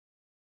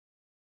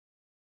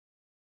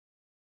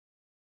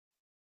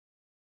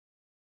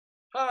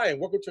Hi, and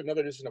welcome to another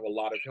edition of A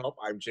Lot of Help.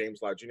 I'm James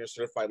Lott Jr.,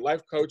 certified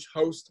life coach,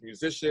 host,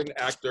 musician,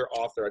 actor,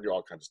 author. I do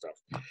all kinds of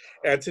stuff.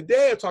 And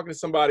today I'm talking to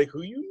somebody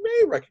who you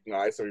may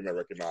recognize, some of you may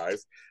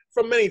recognize,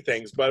 from many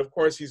things, but of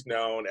course he's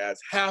known as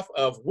half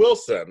of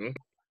Wilson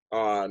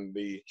on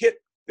the hit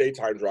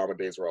daytime drama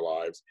Days of Our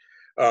Lives.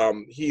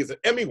 He's an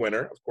Emmy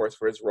winner, of course,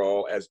 for his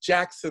role as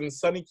Jackson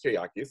Sonny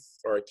Kyriakis.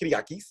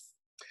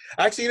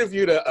 I actually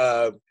interviewed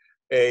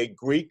a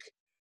Greek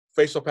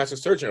facial plastic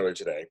surgeon earlier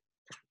today.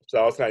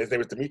 So it's nice. His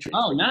name is Dimitri.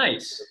 Oh,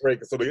 nice.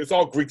 So it's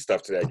all Greek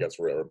stuff today, I guess,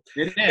 forever.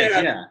 It is,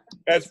 And yeah.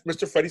 that's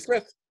Mr. Freddie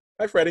Smith.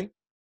 Hi, Freddie.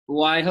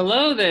 Why,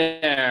 hello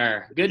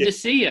there. Good to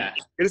see you.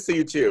 Good to see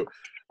you, too.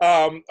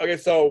 Okay,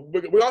 so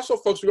we also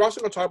going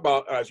to talk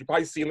about, as you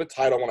probably see in the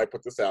title when I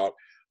put this out,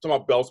 talking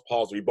about Bells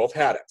Palsy. We both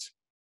had it.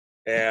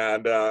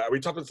 And we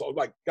talked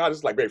about, this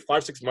is like maybe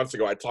 5-6 months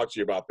ago, I talked to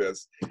you about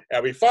this.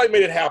 And we finally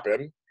made it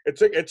happen.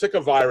 It took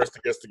a virus to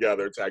get us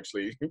together to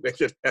actually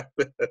make it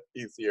happen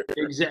easier.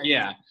 Exactly,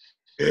 yeah.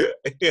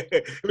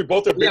 we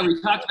both are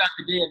we talked about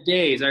the Day of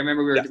Days. I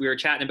remember we were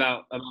chatting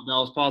about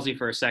Bells Palsy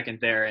for a second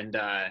there, and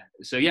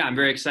so yeah, I'm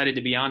very excited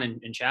to be on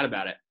and chat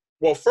about it.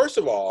 Well, first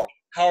of all,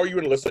 how are you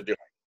and Alyssa doing?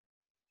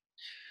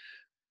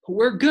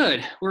 We're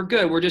good.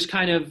 We're just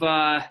kind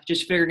of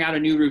just figuring out a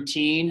new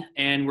routine,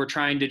 and we're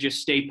trying to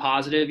just stay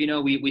positive. You know,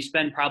 we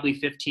spend probably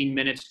 15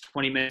 minutes,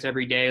 20 minutes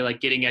every day,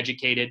 like getting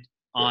educated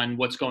on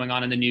what's going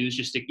on in the news,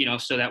 just to,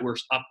 so that we're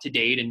up to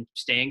date and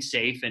staying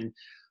safe. And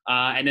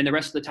then the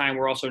rest of the time,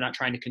 we're also not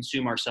trying to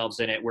consume ourselves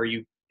in it, where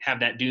you have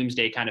that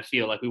doomsday kind of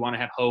feel. Like we want to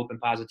have hope and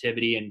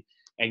positivity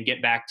and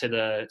get back to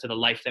the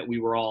life that we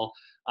were all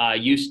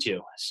used to.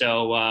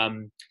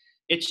 So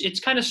it's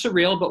kind of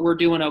surreal, but we're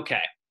doing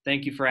okay.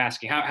 Thank you for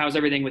asking. How's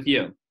everything with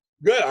you?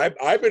 Good.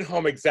 I've been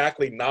home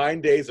exactly 9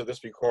 days of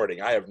this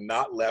recording. I have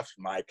not left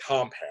my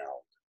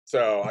compound.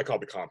 So I call it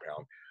the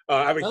compound.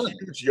 I have a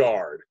huge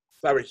yard.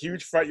 So I have a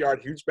huge front yard,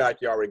 huge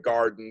backyard with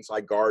gardens. I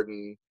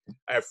garden.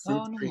 I have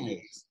fruit trees.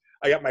 Nice.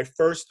 I got my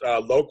first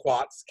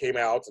loquats came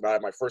out, and I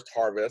have my first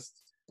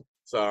harvest.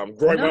 So I'm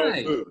growing my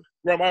own food.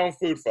 Growing my own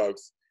food,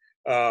 folks.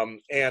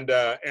 And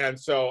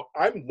so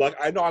I'm lucky.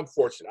 I know I'm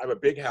fortunate. I have a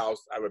big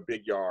house. I have a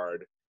big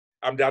yard.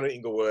 I'm down in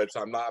Inglewood,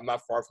 so I'm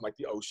not far from like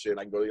the ocean.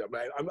 I can go.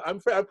 I'm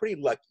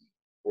pretty lucky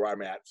where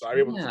I'm at. So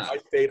I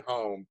stayed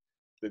home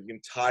the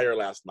entire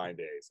last 9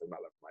 days. I'm not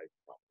left my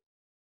property.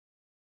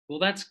 Well,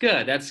 that's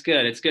good. That's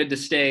good. It's good to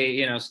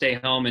stay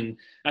home, and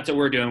that's what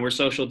we're doing. We're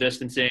social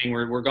distancing.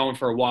 We're going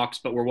for walks,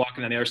 but we're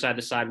walking on the other side of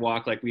the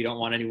sidewalk. Like we don't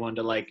want anyone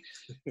to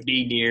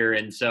be near,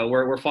 and so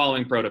we're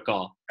following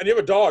protocol. And you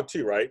have a dog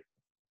too, right?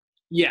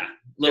 Yeah,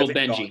 little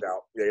Benji.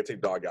 Yeah, you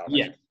take dog out.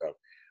 Yeah.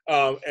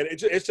 And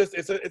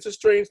it's a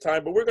strange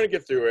time, but we're gonna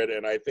get through it,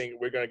 and I think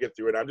we're gonna get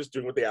through it. I'm just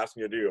doing what they asked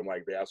me to do. I'm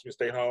like, they asked me to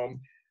stay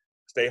home.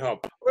 Stay home.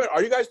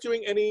 Are you guys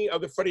doing any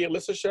of the Freddie and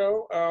Alyssa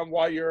show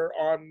while you're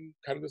on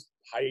kind of this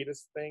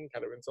hiatus thing,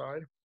 kind of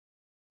inside?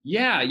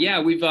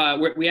 Yeah.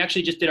 We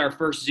actually just did our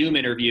first Zoom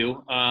interview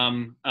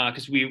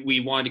because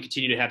we wanted to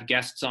continue to have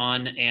guests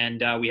on,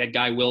 and we had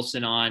Guy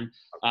Wilson on,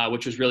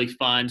 which was really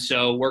fun.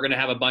 So we're going to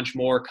have a bunch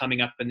more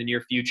coming up in the near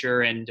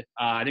future, and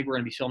I think we're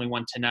going to be filming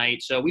one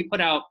tonight. So we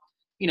put out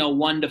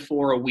 1 to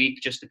 4 a week,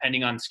 just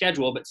depending on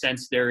schedule. But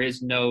since there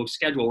is no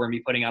schedule, we're going to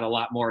be putting out a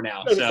lot more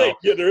now. So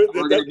we're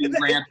going to be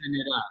ramping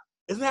it up.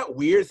 Isn't that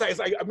weird? It's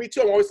like me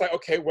too. I'm always like,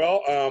 okay,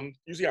 well,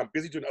 usually I'm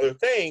busy doing other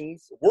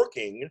things,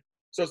 working.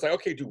 So it's like,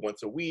 okay, do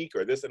once a week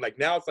or this. And like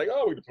now it's like,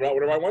 oh, we can put out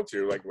whatever I want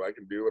to. Like I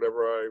can do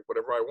whatever I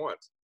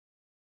want.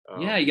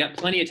 Yeah, you got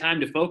plenty of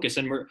time to focus.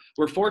 And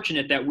we're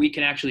fortunate that we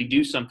can actually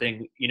do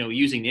something,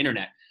 using the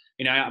internet.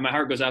 My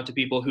heart goes out to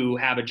people who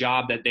have a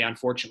job that they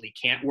unfortunately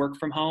can't work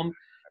from home.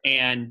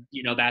 And,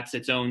 that's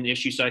its own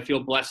issue. So I feel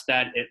blessed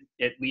that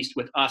at least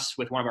with us,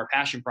 with one of our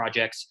passion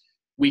projects,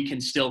 we can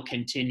still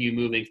continue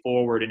moving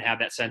forward and have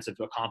that sense of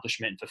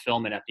accomplishment and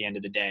fulfillment at the end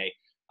of the day.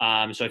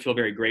 So I feel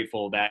very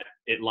grateful that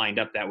it lined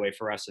up that way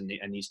for us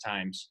in these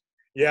times.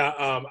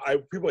 Yeah,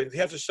 he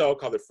has a show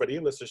called the Freddie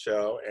and Alyssa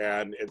Show,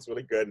 and it's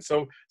really good. And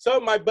so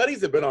of my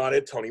buddies have been on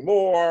it. Tony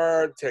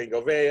Moore,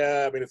 Tango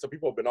Vea. I mean, some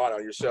people have been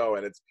on your show,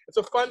 and it's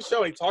a fun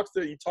show. And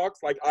he talks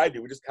like I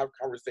do. We just have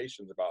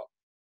conversations about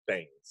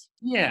things.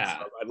 Yeah,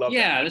 so I love that.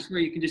 Yeah, that's where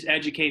you can just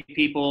educate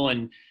people,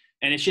 and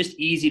it's just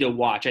easy to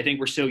watch. I think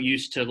we're so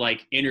used to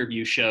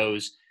interview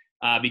shows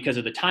because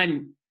of the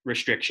time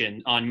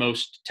restriction on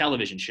most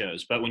television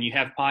shows. But when you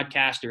have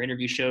podcast or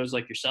interview shows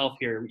like yourself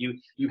here,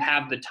 you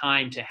have the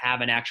time to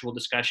have an actual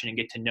discussion and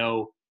get to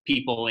know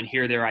people and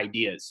hear their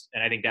ideas.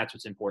 And I think that's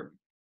what's important.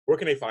 Where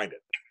can they find it?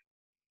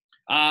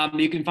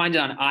 You can find it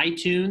on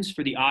iTunes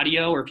for the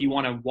audio, or if you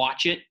want to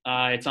watch it,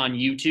 it's on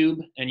YouTube,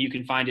 and you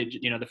can find it,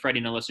 the Freddie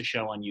and Alyssa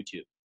Show on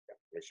YouTube. Yeah,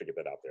 make sure to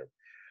get that out there.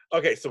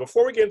 Okay, so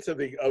before we get into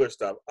the other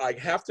stuff, I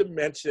have to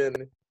mention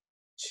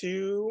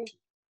 2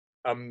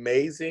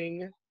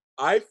 amazing,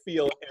 I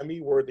feel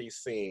Emmy-worthy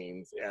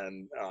scenes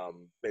and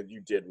that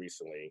you did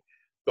recently.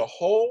 The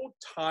whole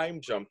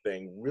time jump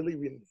thing really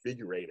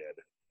reinvigorated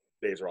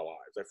Days of Our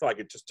Lives. I feel like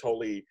it just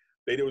totally,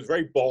 it was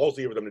very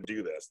ballsy of them to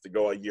do this, to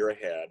go a year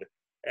ahead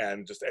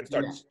and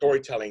start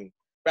storytelling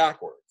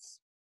backwards.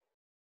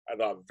 I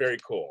thought very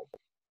cool.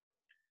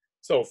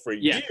 So for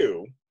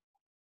you,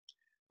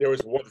 there was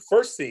the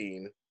first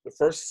scene, the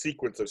first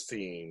sequence of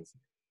scenes.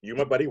 You,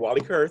 my buddy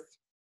Wally Kurth,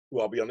 who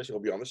will be on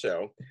the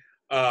show.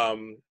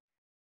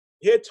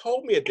 He had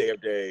told me a day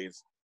of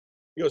days,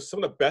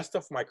 some of the best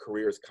stuff of my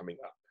career is coming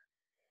up.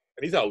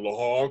 And he's had a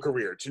long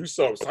career, 2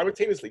 soaps,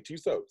 simultaneously 2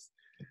 soaps,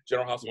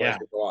 General House of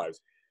Wives.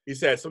 He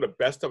said some of the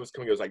best stuff is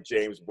coming up. He was like,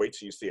 James, wait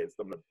till you see it.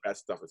 Some of the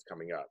best stuff is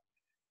coming up.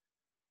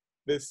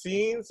 The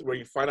scenes where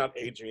you find out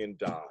Adrienne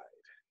died,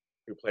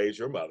 who plays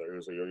your mother,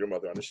 who's your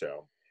mother on the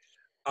show,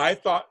 I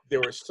thought they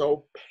were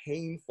so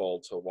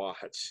painful to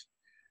watch.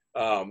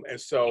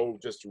 And so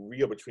just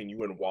real between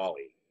you and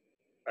Wally.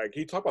 Can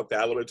you talk about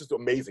that a little bit? Just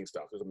amazing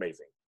stuff. It was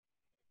amazing.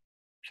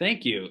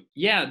 Thank you.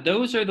 Yeah,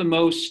 those are the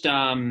most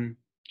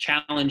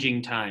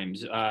challenging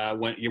times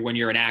when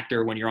you're an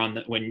actor, when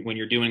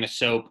you're doing a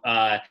soap,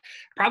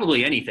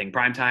 probably anything,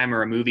 primetime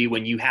or a movie,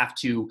 when you have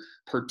to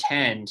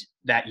pretend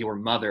that your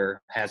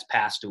mother has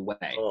passed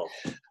away.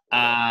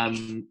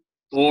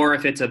 Or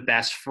if it's a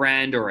best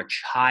friend or a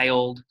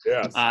child,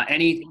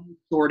 any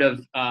sort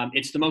of,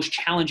 it's the most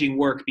challenging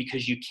work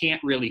because you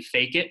can't really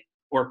fake it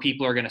or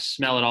people are going to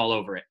smell it all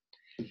over it.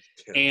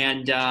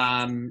 And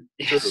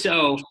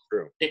so,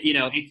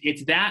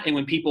 it's that. And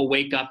when people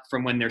wake up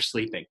from when they're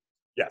sleeping.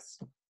 Yes.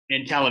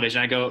 In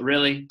television, I go,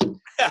 really?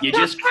 You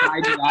just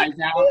cried your eyes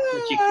out,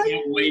 but you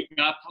can't wake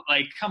up?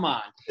 Like, come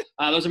on.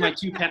 Those are my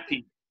 2 pet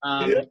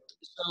peeves.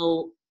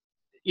 So,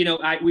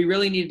 we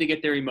really needed to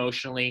get there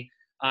emotionally.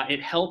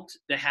 It helped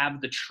to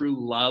have the true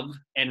love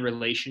and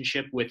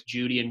relationship with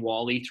Judy and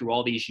Wally through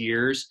all these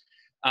years.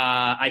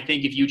 I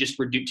think if you just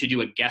were to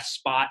do a guest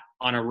spot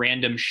on a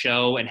random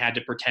show and had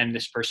to pretend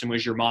this person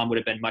was your mom would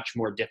have been much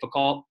more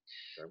difficult.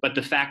 Sure. But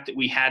the fact that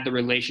we had the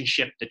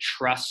relationship, the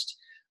trust,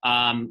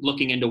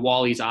 looking into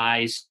Wally's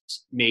eyes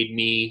made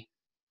me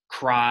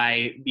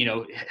cry.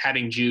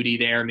 Having Judy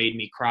there made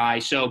me cry.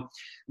 So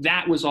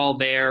that was all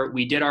there.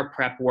 We did our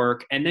prep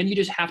work, and then you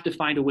just have to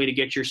find a way to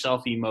get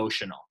yourself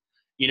emotional.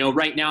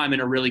 Right now I'm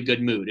in a really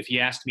good mood. If you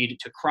asked me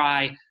to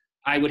cry,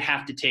 I would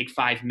have to take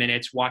 5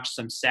 minutes, watch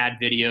some sad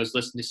videos,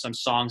 listen to some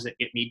songs that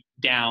get me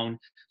down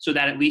so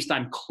that at least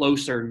I'm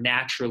closer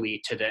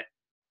naturally to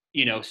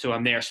so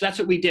I'm there. So that's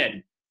what we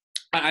did.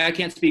 I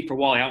can't speak for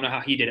Wally. I don't know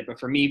how he did it, but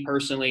for me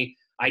personally,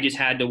 I just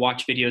had to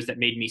watch videos that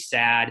made me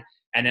sad.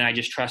 And then I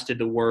just trusted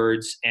the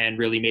words and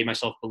really made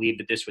myself believe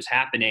that this was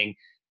happening.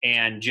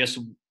 And just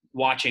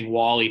watching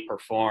Wally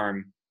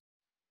perform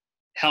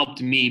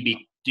helped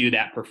me do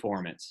that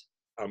performance.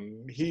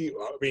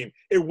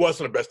 It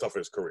wasn't the best stuff of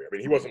his career.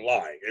 He wasn't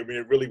lying.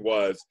 It really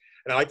was.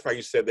 And I like how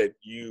you said that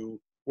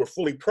you were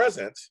fully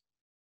present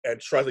and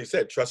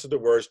trusted the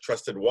words,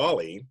 trusted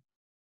Wally.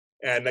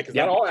 And because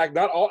not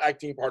all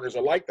acting partners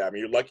are like that.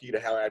 You're lucky to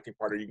have an acting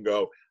partner. You can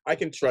go, I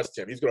can trust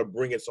him. He's going to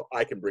bring it so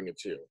I can bring it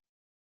too.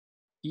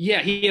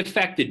 Yeah, he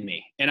affected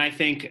me. And I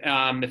think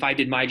if I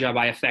did my job,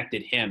 I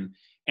affected him.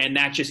 And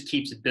that just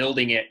keeps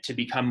building it to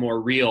become more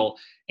real.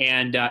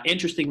 And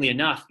interestingly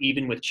enough,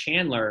 even with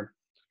Chandler,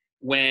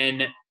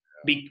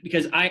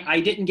 because I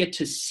didn't get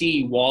to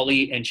see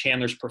Wally and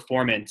Chandler's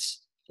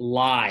performance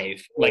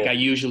live like I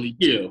usually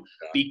do,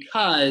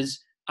 because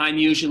I'm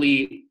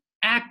usually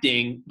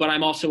acting, but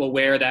I'm also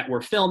aware that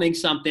we're filming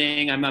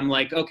something. I'm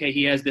like, okay,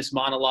 he has this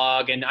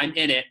monologue and I'm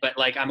in it, but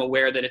like I'm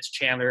aware that it's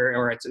Chandler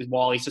or it's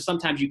Wally. So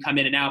sometimes you come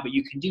in and out, but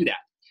you can do that.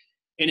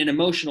 In an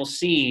emotional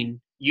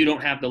scene, you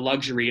don't have the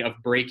luxury of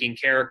breaking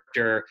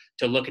character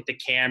to look at the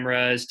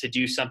cameras, to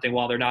do something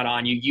while they're not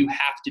on you. You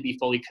have to be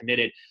fully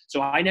committed.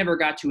 So I never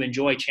got to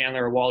enjoy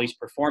Chandler or Wally's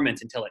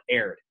performance until it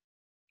aired.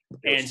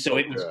 And so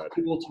it was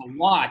cool to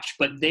watch,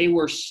 but they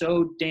were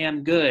so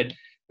damn good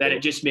that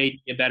it just made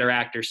me a better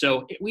actor.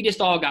 So we just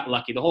all got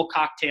lucky. The whole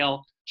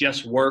cocktail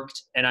just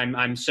worked, and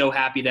I'm so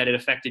happy that it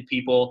affected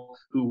people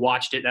who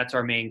watched it. That's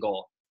our main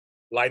goal.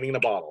 Lightning in a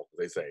bottle,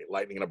 they say.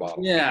 Lightning in a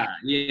bottle. Yeah.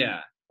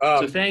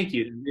 So thank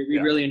you. We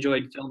really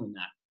enjoyed filming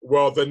that.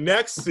 Well, the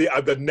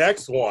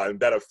next one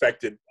that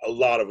affected a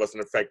lot of us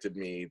and affected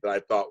me that I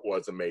thought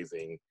was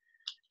amazing.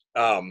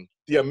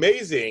 The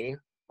amazing,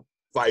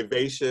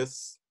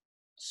 vivacious,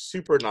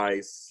 super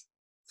nice,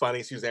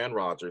 funny Suzanne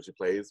Rogers, who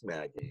plays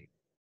Maggie.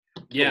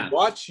 Yeah. To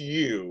watch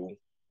you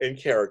in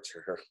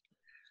character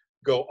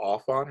go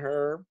off on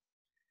her,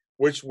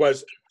 which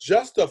was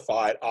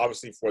justified,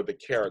 obviously, for the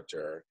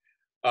character,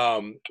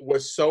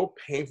 was so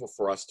painful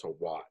for us to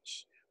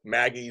watch.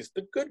 Maggie's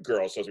the good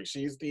girl, so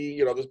she's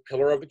the this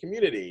pillar of the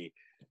community.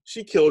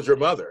 She killed your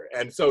mother,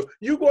 and so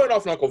you going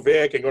off on Uncle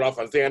Vic and going off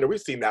on Xander, we've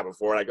seen that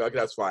before. And I go, okay,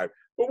 that's fine.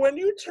 But when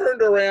you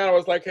turned around, I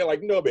was like, hey,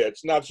 like, no, bitch,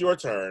 now it's your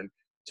turn.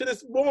 To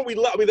this woman we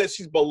love, that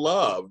she's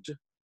beloved.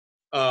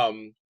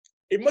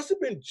 It must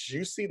have been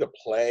juicy to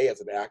play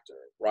as an actor,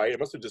 right? It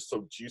must have just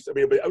so juicy.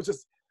 But it was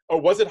just, or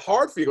was it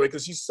hard for you?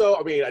 Because she's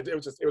so.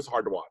 It was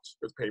hard to watch.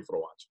 It was painful to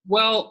watch.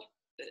 Well,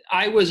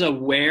 I was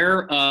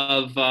aware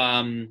of.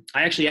 I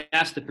actually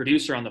asked the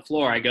producer on the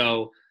floor.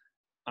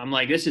 I'm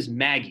like, this is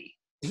Maggie.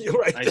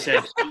 Right. I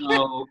said,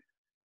 so.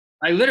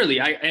 I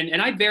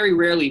very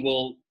rarely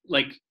will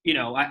like, you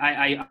know,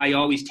 I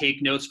always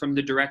take notes from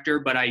the director,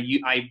 but I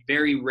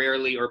very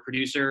rarely, or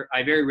producer,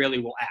 I very rarely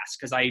will ask,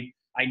 because I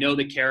know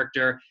the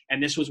character.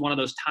 And this was one of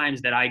those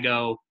times that I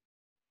go,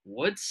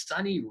 would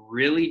Sonny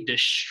really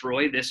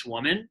destroy this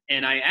woman?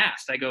 And I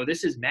asked, I go,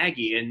 this is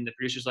Maggie. And the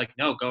producer's like,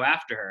 no, go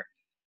after her.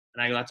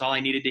 And I go, that's all I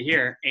needed to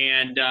hear.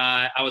 And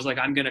I was like,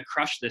 I'm going to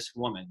crush this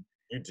woman.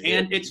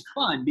 And it's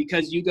fun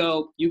because you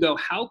go,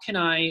 how can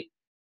I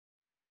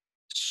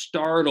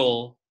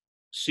startle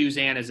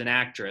Suzanne as an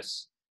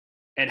actress?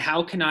 And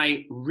how can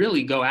I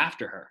really go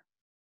after her?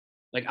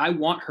 Like, I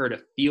want her to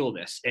feel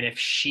this. And if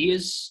she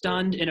is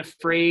stunned and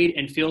afraid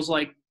and feels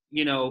like,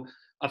 you know,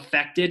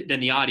 affected, then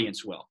the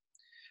audience will.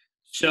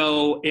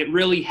 So it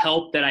really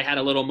helped that I had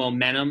a little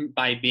momentum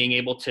by being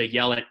able to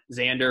yell at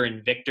Xander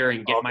and Victor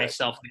and get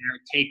myself there,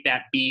 take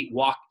that beat,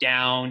 walk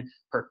down,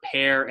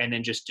 prepare, and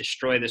then just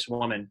destroy this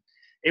woman.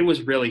 It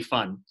was really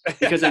fun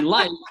because in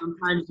life,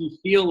 sometimes you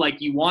feel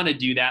like you want to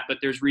do that, but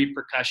there's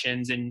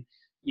repercussions and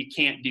you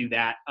can't do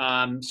that.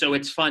 So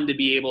it's fun to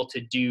be able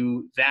to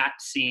do that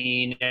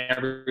scene.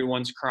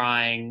 Everyone's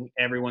crying.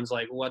 Everyone's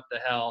like, what the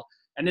hell?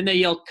 And then they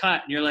yell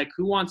cut and you're like,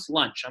 who wants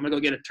lunch? I'm gonna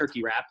go get a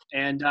turkey wrap.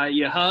 And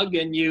you hug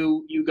and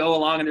you go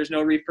along and there's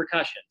no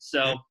repercussions.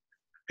 So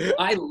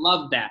I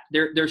love that.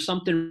 There's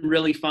something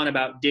really fun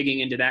about digging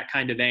into that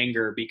kind of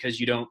anger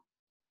because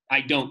I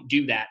don't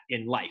do that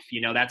in life.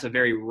 You know, that's a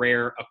very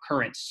rare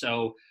occurrence.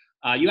 So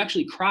you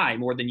actually cry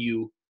more than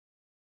you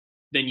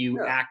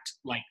act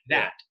like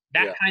that.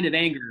 That kind of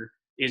anger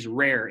is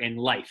rare in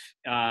life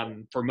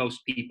for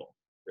most people.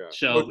 Yeah.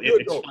 So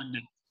it's fun to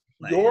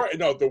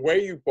play. The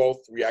way you both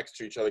react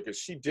to each other, because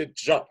she did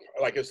jump.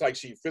 Like, it's like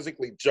she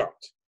physically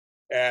jumped.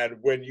 And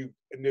when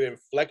and the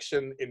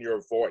inflection in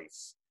your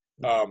voice,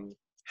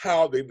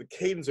 how the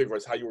cadence of your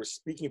voice, how you were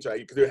speaking to her,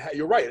 because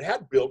you're right, it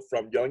had built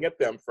from yelling at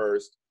them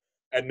first,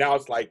 and now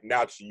it's like,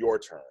 now it's your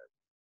turn.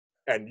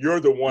 And you're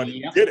the one who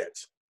did it.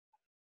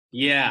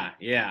 Yeah.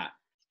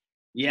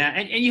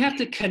 And you have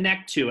to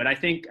connect to it. I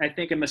think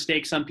a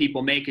mistake some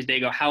people make is they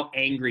go, how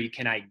angry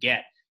can I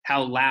get?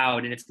 How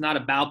loud? And it's not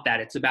about that.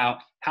 It's about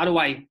how do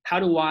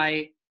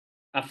I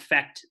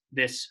affect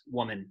this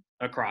woman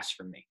across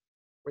from me?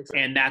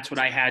 And that's what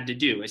I had to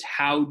do, is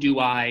how do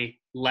I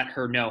let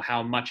her know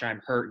how much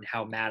I'm hurt and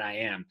how mad I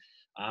am?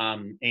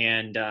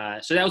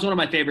 So that was one of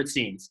my favorite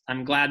scenes.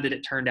 I'm glad that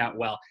it turned out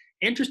well.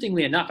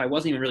 Interestingly enough, I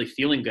wasn't even really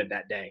feeling good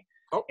that day.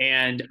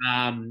 And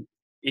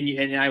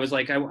I was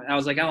like, I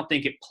don't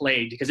think it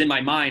played, because in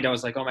my mind I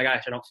was like, oh my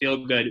gosh, I don't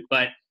feel good.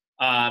 But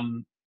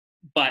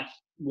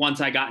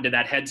once I got into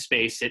that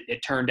headspace, it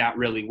turned out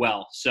really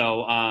well.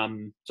 So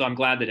I'm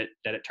glad that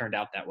it turned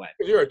out that way.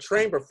 You're a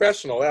trained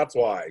professional. That's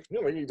why.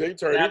 You know, you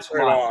turn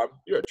on.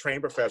 You're a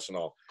trained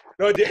professional.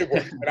 No, it did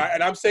work.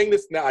 And I'm saying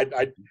this now.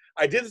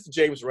 I did this to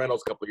James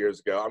Reynolds a couple of years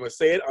ago. I'm going to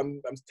say it. I'm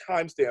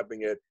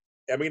time-stamping it.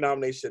 Emmy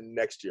nomination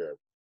next year.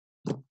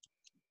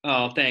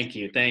 Oh, thank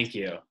you.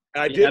 And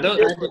I did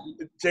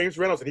James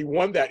Reynolds, and he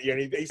won that year.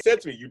 And he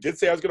said to me, "You did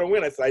say I was going to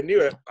win." I said, "I knew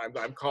it.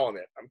 I'm calling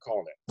it. I'm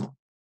calling it."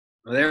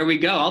 Well, there we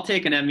go. I'll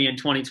take an Emmy in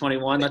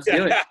 2021. Let's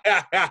do it.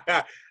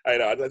 I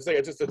know. It's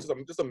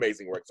just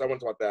amazing work. So I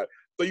want to talk about that.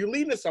 So you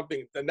lead into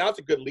something, and now it's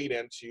a good lead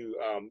into.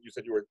 You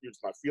said you're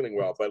just not feeling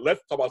well, but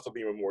let's talk about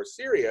something even more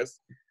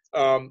serious.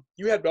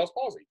 You had Bells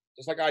Palsy,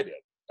 just like I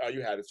did.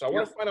 You had it. So I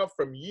want to find out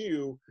from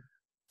you.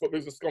 But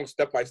we're just going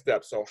step by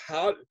step. So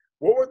did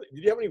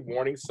you have any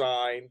warning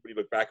sign when you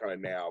look back on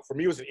it now? For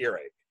me, it was an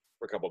earache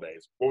for a couple of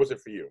days. What was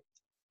it for you?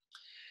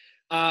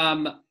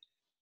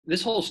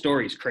 This whole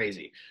story is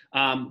crazy.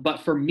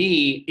 But for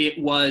me,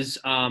 it was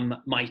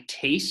my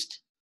taste.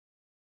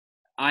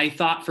 I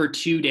thought for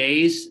 2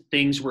 days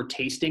things were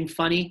tasting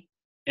funny.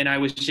 And I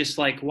was just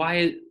like,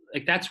 why?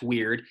 Like, that's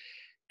weird.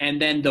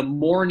 And then the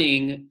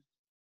morning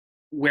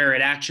where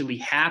it actually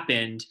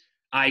happened,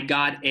 I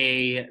got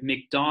a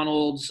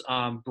McDonald's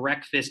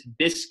breakfast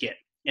biscuit,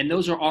 and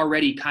those are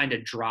already kind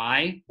of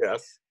dry.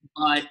 Yes.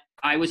 But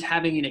I was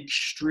having an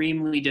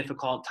extremely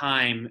difficult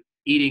time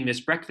eating this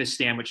breakfast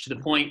sandwich, to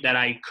the point that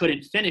I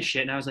couldn't finish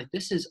it. And I was like,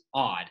 this is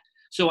odd.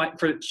 So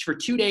for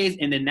 2 days,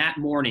 and then that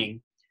morning,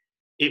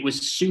 it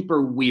was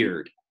super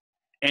weird.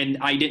 And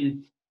I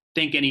didn't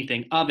think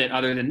anything of it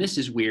other than this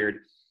is weird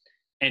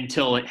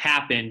until it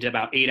happened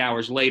about 8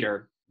 hours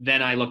later.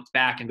 Then I looked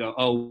back and go,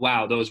 oh,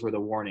 wow, those were the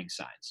warning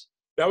signs.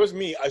 That was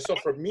me. So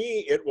for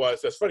me,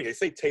 that's funny. They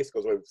say taste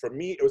goes away. For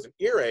me, it was an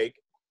earache.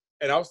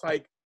 And I was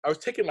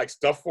taking like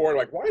stuff for it.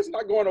 Like, why is it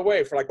not going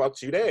away for like about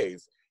 2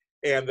 days?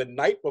 And the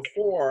night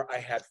before, I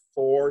had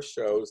 4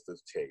 shows to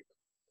tape.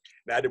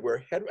 And I had to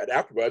wear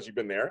afterwards, you've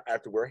been there, I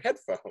have to wear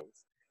headphones.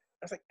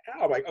 I was like,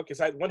 ow. I'm like, okay,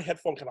 so I had one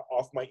headphone kind of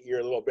off my ear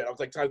a little bit. I was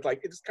like,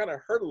 it just kind of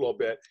hurt a little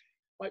bit.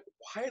 I'm like,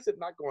 why is it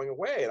not going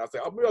away? And I was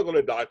like, maybe I'll go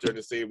to the doctor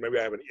to see, maybe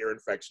I have an ear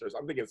infection or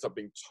something. I'm thinking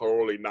something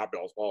totally not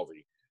Bell's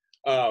palsy.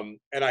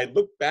 And I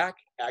look back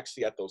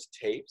actually at those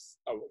tapes.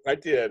 I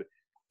did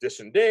Dish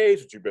and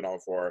Days, which you've been on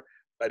for.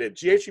 I did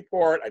GH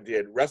Report, I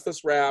did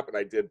Restless Rap, and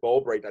I did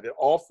Bowl Break. I did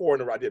all 4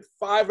 in a row. I did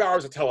 5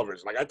 hours of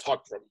television. Like, I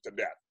talked to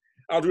death.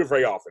 I don't do it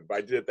very often, but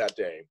I did it that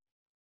day.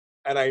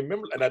 And I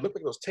remember, and I looked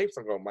at those tapes.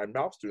 I'm going, my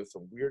mouth's doing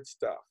some weird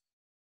stuff.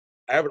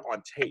 I have it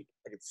on tape.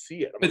 I can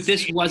see it. But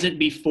this wasn't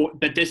before.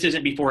 But this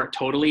isn't before it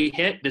totally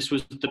hit. This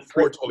was the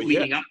before it totally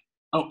leading hit. up.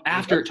 Oh,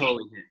 after it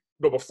totally hit.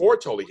 No, before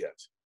it totally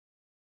hit.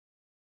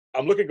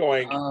 I'm looking,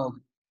 going.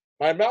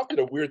 My mouth did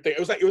a weird thing.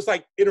 It was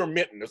like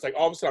intermittent. It's like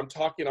all of a sudden I'm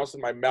talking, all of a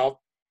sudden my mouth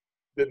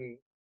didn't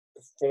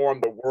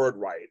form the word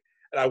right,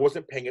 and I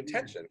wasn't paying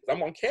attention.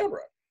 I'm on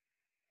camera.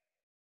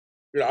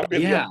 You know, I'm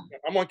busy. Yeah.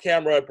 I'm on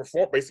camera,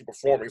 basically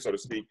performing, so to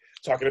speak,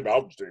 talking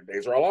about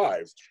Days of Our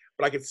Lives.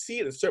 But I could see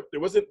it.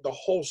 It wasn't the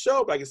whole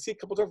show, but I could see a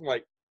couple times. I'm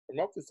like,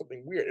 my mouth did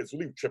something weird. It's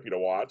really trippy to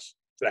watch,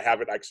 to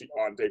have it actually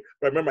on tape.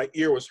 But I remember my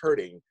ear was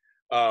hurting,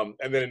 and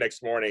then the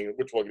next morning,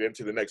 which we'll get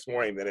into the next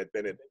morning, then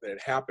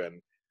it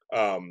happened.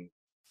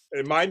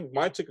 And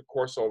mine took a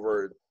course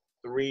over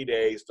 3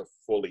 days to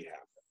fully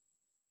happen.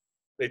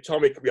 They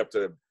told me it could be up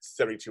to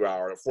 72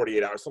 hours,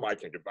 48 hours. Something I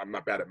can't do. I'm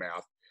not bad at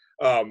math.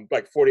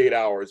 Like 48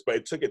 hours, but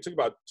it took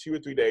about 2 or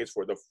 3 days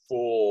for the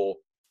full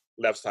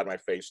left side of my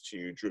face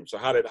to droop. So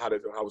how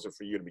was it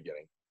for you in the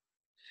beginning?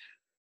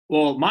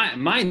 Well,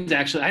 mine's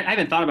actually, I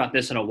haven't thought about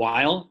this in a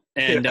while,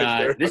 and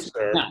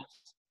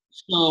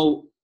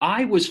So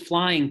I was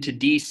flying to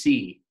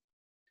DC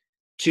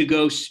to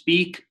go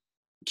speak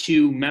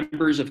to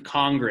members of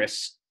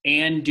Congress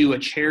and do a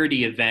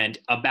charity event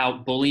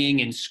about bullying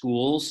in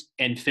schools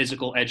and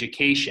physical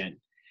education.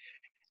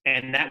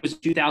 And that was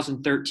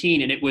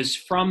 2013, and it was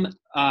from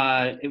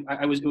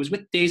it was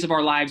with Days of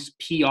Our Lives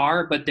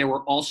PR, but there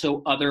were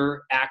also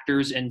other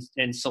actors and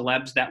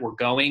celebs that were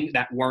going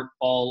that weren't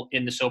all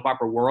in the soap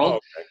opera world.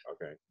 Oh,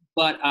 okay.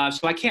 But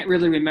so I can't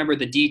really remember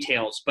the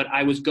details, but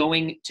I was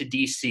going to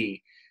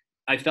DC.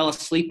 I fell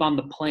asleep on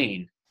the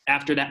plane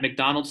after that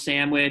McDonald's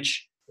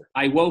sandwich.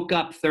 I woke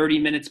up 30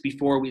 minutes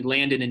before we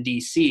landed in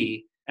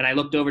DC, and I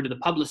looked over to the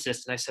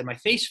publicist and I said, my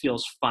face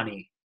feels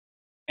funny.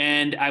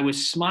 And I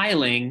was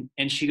smiling,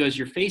 and she goes,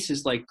 your face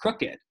is like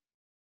crooked.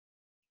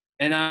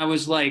 And I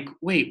was like,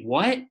 wait,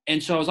 what?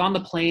 And so I was on the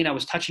plane. I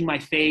was touching my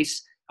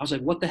face. I was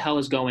like, what the hell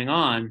is going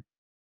on?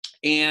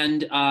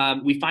 And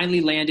we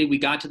finally landed. We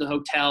got to the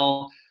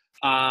hotel,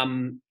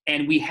 and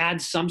we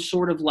had some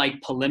sort of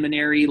like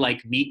preliminary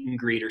like meet and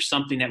greet or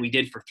something that we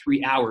did for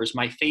 3 hours.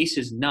 My face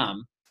is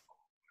numb,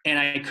 and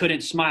I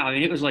couldn't smile. I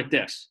mean, it was like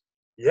this.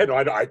 Yeah, no,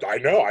 I know. I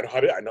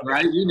know.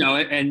 Right, you know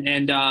it.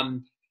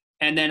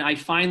 And then I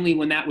finally,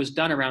 when that was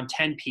done around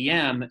 10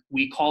 p.m.,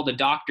 we called a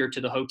doctor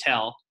to the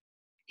hotel.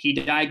 He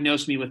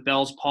diagnosed me with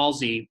Bells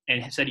Palsy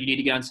and said, you need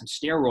to get on some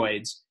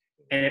steroids.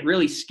 And it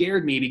really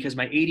scared me because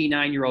my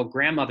 89-year-old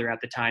grandmother at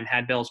the time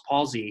had Bells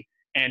Palsy,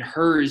 and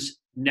hers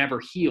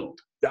never healed.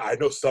 Yeah, I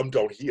know some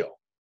don't heal.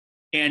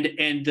 And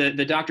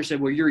the doctor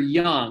said, well, you're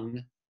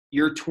young.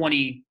 You're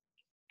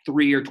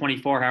 23 or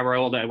 24, however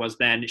old I was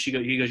then. He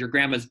goes, your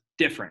grandma's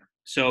different.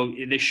 So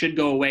this should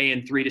go away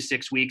in 3 to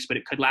 6 weeks, but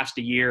it could last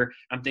a year.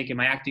 I'm thinking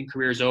my acting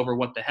career is over.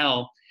 What the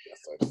hell?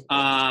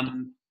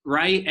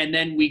 Right. And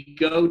then me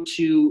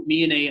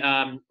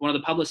and one of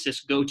the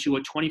publicists go to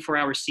a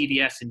 24-hour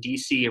CVS in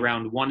DC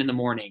around 1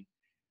 a.m.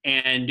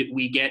 and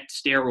we get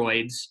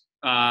steroids,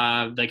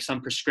 like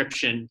some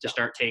prescription to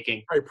start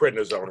taking. Probably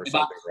prednisone or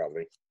something,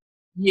 probably.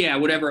 Yeah,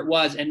 whatever it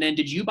was. And then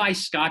did you buy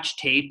Scotch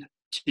tape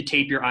to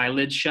tape your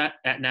eyelids shut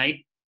at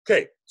night?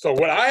 Okay, so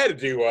what I had to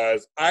do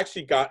was I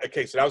actually so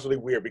that was really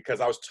weird because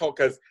I was told,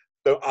 because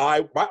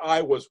my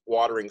eye was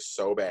watering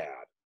so bad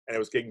and it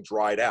was getting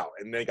dried out,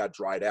 and then it got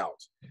dried out.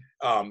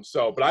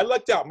 But I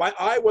lucked out. My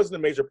eye wasn't a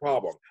major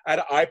problem. I had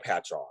an eye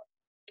patch on.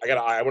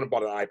 I went and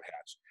bought an eye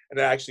patch, and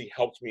that actually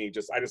helped me.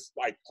 I just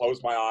like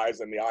closed my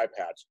eyes and the eye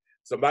patch.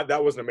 So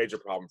that wasn't a major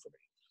problem for me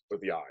with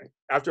the eye.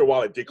 After a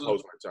while, it did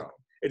close my tongue.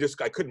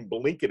 I couldn't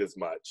blink it as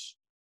much.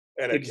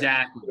 And it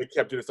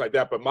kept doing this like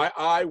that. But my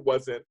eye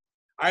wasn't.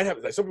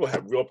 Some people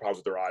have real problems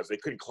with their eyes. They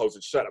couldn't close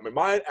it shut. I mean,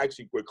 mine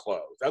actually would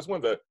close. That's one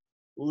of the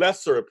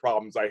lesser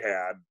problems I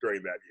had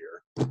during that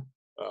year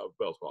of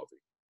Bell's palsy.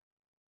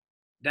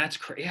 That's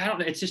crazy. I don't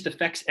know. It just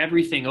affects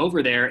everything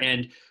over there.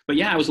 But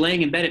yeah, I was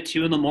laying in bed at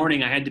 2 a.m.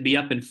 I had to be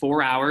up in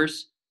 4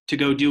 hours to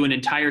go do an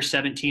entire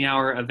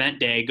 17-hour event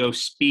day, go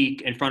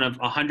speak in front of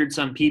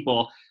 100-some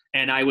people.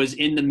 And I was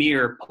in the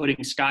mirror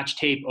putting Scotch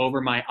tape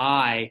over my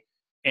eye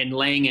and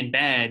laying in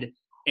bed.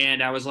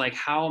 And I was like,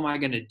 how am I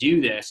going to do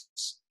this?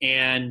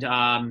 And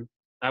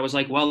I was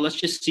like, well, let's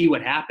just see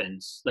what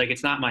happens. Like,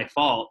 it's not my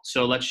fault.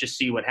 So let's just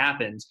see what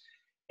happens.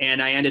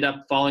 And I ended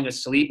up falling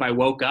asleep. I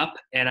woke up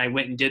and I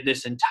went and did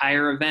this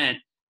entire event.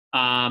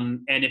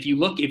 And if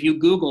you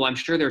Google, I'm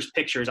sure there's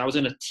pictures. I was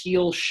in a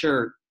teal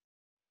shirt.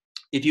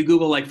 If you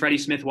Google like Freddie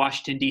Smith,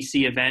 Washington,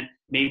 D.C. event,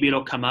 maybe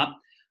it'll come up.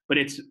 But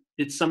it's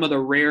some of the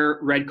rare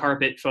red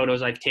carpet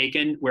photos I've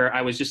taken where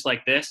I was just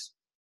like this.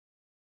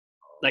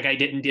 Like I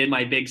did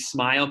my big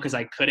smile because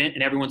I couldn't.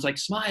 And everyone's like,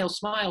 smile,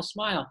 smile,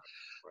 smile.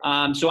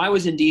 So I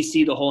was in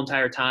DC the whole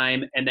entire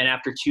time. And then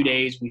after 2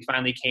 days, we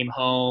finally came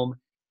home.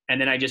 And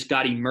then I just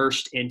got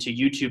immersed into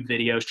YouTube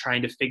videos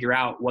trying to figure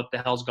out what the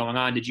hell's going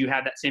on. Did you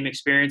have that same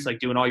experience, like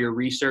doing all your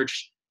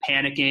research,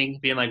 panicking,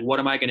 being like, what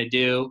am I going to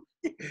do?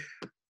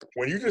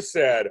 when you just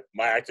said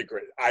my acting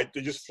career,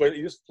 you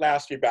just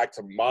flashed me back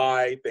to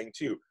my thing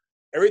too.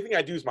 Everything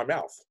I do is my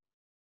mouth.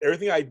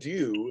 Everything I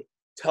do,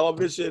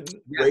 television,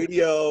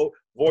 radio,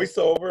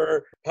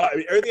 voiceover,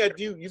 everything I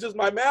do uses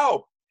my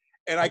mouth,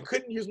 and I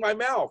couldn't use my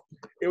mouth.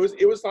 It was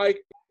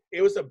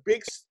a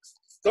big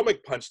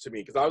stomach punch to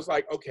me because I was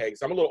like, okay,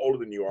 because I'm a little older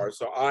than you are,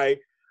 so I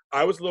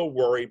was a little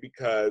worried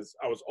because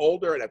I was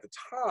older, and at the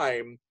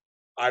time,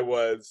 I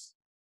was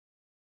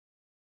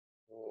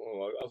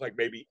like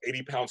maybe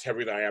 80 pounds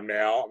heavier than I am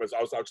now. I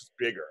was just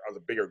bigger. I was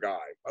a bigger guy.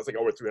 I was like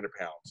over 300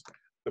 pounds,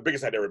 the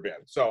biggest I'd ever been.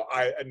 So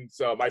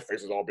my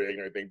face was all big and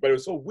everything. But it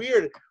was so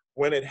weird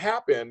when it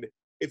happened.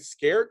 It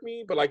scared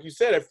me. But like you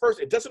said, at first,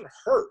 it doesn't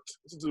hurt.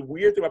 This is the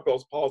weird thing about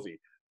Bell's palsy.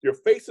 Your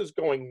face is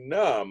going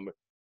numb,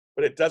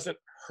 but it doesn't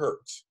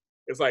hurt.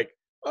 It's like,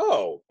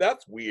 oh,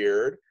 that's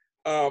weird.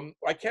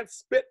 I can't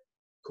spit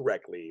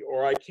correctly,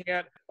 or I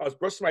was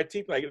brushing my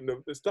teeth, and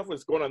the stuff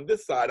was going on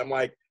this side. I'm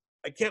like,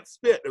 I can't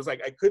spit. It was like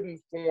I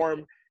couldn't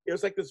form. It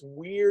was like this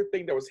weird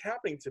thing that was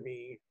happening to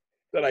me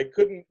that I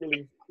couldn't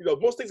really,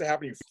 most things that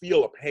happen, you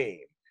feel a pain.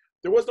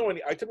 There was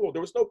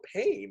no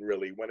pain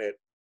really when it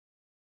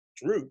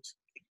drooped.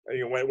 When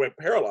it went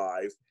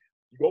paralyzed,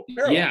 you go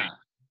paralyzed. Yeah.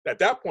 At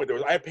that point,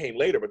 I had pain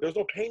later, but there was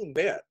no pain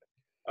then.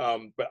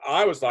 But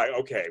I was like,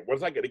 okay,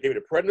 what's I get? They gave me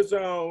the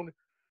prednisone.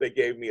 They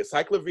gave me a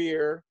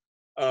cyclovir.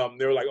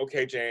 They were like,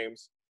 okay,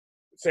 James,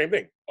 same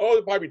thing. Oh,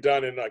 it'll probably be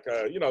done in like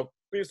 3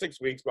 to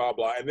 6 weeks, blah,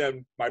 blah. And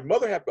then my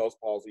mother had Bell's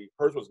palsy.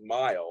 Hers was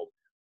mild.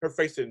 Her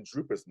face didn't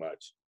droop as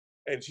much.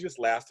 And she just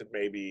lasted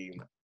maybe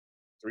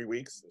 3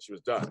 weeks and she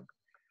was done.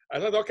 I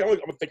thought, okay, I'm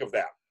gonna think of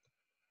that.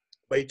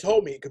 But he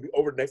told me it could be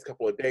over the next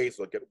couple of days,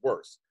 it'll get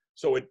worse.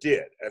 So it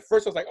did. At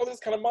first I was like, oh, this is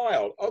kind of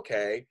mild.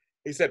 Okay.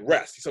 He said,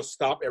 rest. He said,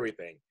 stop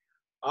everything.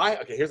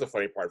 Okay, here's the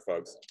funny part,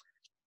 folks.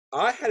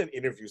 I had an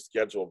interview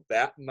scheduled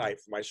that night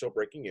for my show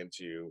Breaking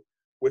Into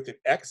with an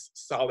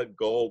ex-Solid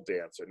Gold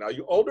dancer. Now,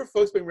 you older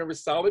folks may remember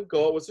Solid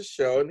Gold was a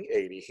show in the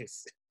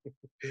 80s.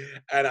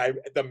 And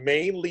the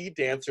main lead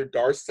dancer,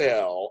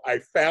 Darcel, I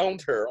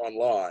found her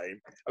online.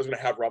 I was going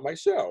to have her on my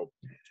show.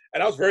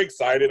 And I was very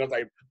excited. I was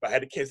like, but I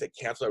had to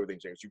cancel everything,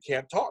 James. You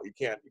can't talk. You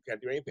can't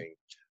do anything.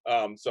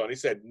 And he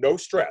said, no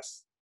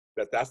stress.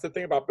 That's the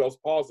thing about Bell's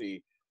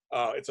palsy.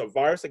 It's a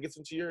virus that gets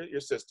into your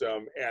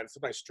system, and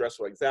sometimes stress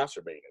will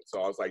exacerbate it. So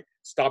I was like,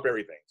 stop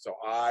everything. So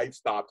I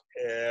stopped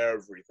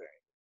everything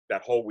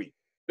that whole week,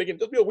 thinking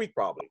it'll be a week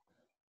probably,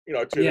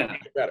 to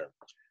get better.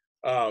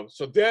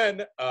 So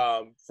then,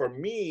 for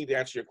me, to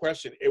answer your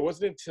question, it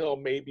wasn't until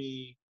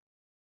maybe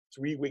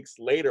 3 weeks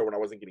later when I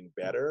wasn't getting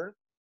better.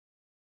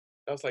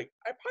 I was like,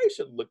 I probably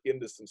should look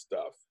into some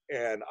stuff.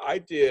 And I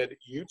did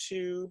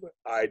YouTube.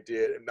 And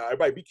now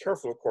everybody be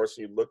careful, of course,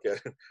 when you look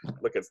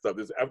at stuff.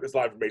 There's a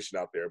lot of information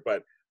out there.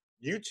 But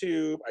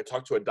YouTube, I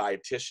talked to a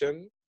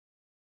dietitian.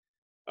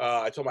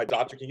 I told my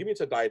doctor, can you give me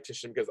to a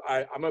dietitian? Because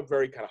I'm a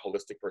very kind of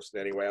holistic person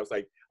anyway. I was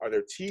like, are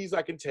there teas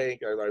I can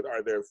take?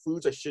 Are there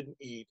foods I shouldn't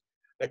eat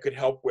that could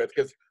help with?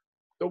 Because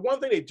the one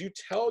thing they do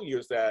tell you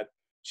is that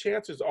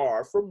chances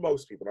are, for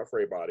most people, not for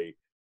everybody,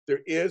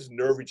 there is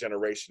nerve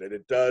regeneration, and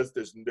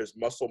there's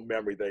muscle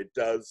memory that it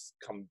does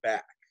come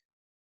back.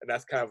 And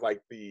that's kind of like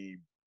the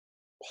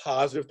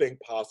positive thing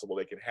possible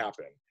that can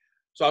happen.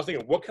 So I was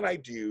thinking, what can I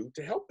do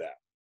to help that?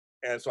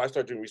 And so I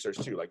started doing research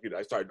too. Like,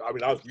 I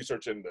was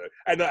researching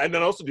and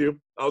then also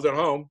I was at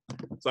home.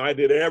 So I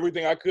did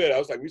everything I could. I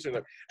was like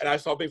researching, and I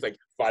saw things like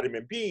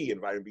vitamin B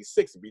and vitamin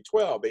B6 and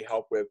B12. They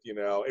help with,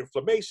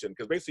 inflammation,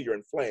 because basically you're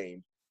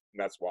inflamed. And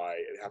that's why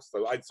it has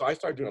to, so I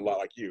started doing a lot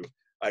like you.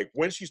 Like,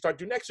 when should you start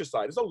doing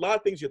exercise? There's a lot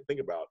of things you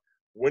think about.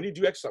 When do you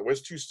do exercise? When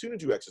it's too soon to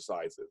do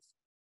exercises?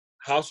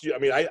 How should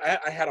you,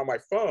 I had on my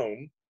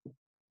phone,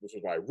 this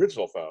was my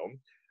original phone,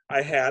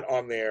 I had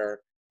on there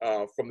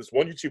from this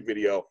one YouTube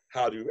video,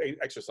 how to do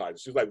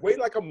exercise. She was like, wait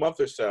like a month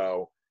or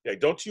so. Yeah,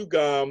 don't chew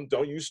gum,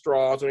 don't use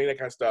straws, or any of that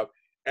kind of stuff.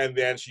 And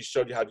then she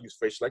showed you how to use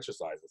facial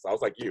exercises. I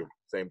was like you,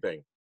 same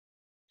thing.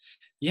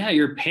 Yeah,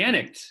 you're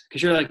panicked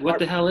because you're like, what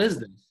the hell is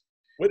this?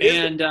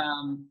 And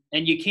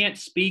you can't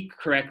speak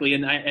correctly.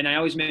 And I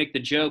always make the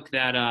joke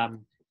that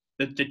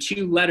the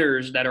two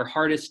letters that are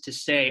hardest to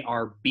say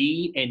are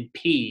B and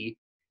P,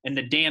 and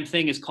the damn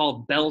thing is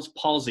called Bell's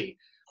palsy.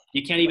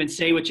 You can't even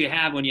say what you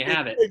have when you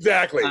have it.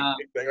 Exactly.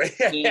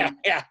 Yeah.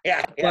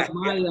 But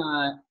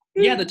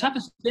the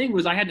toughest thing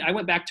was I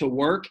went back to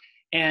work,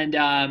 and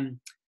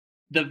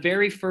the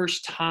very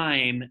first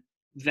time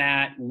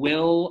that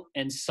Will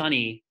and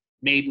Sonny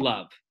made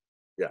love.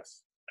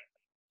 Yes.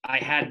 I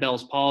had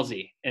Bell's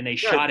palsy, and they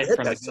shot it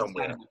from the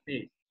somewhere. Side of my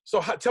face. So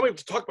tell me,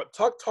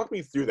 talk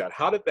me through that.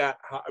 How did that?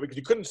 Because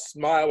you couldn't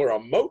smile or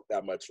emote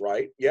that much,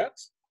 right? Yet.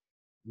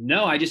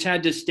 No, I just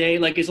had to stay.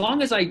 Like, as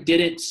long as I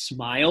didn't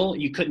smile,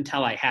 you couldn't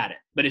tell I had it.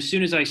 But as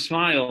soon as I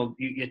smiled,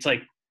 it's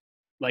like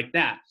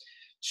that.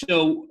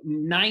 So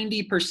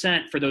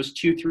 90% for those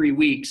 2-3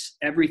 weeks,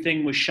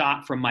 everything was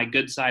shot from my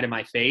good side of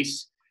my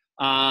face.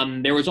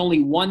 There was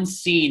only one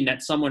scene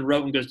that someone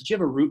wrote and goes, did you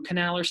have a root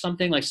canal or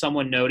something? Like,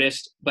 someone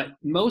noticed, but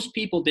most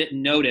people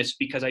didn't notice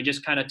because I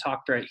just kind of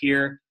talked right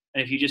here.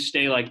 And if you just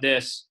stay like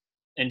this,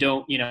 and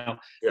don't, Yeah.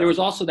 there was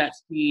also that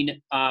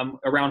scene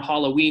around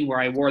Halloween where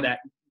I wore that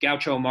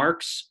Groucho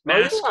Marx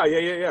mask. Oh,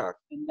 yeah.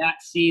 And that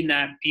scene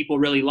that people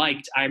really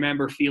liked, I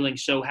remember feeling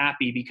so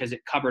happy because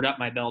it covered up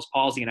my Bell's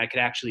palsy and I could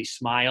actually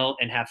smile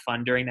and have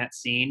fun during that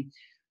scene.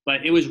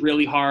 But it was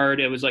really hard.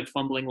 It was like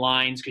fumbling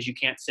lines because you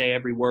can't say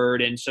every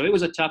word. And so it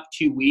was a tough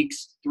 2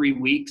 weeks, 3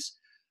 weeks.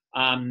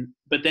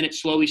 But then it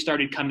slowly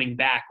started coming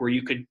back where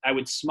I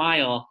would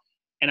smile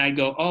and I'd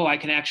go, oh, I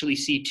can actually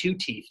see 2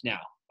 teeth now.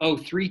 Oh,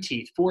 3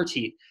 teeth, 4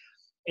 teeth.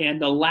 And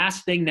the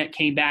last thing that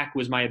came back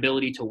was my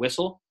ability to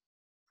whistle.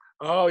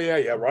 Oh, yeah,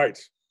 right.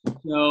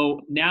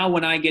 So now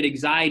when I get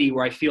anxiety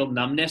where I feel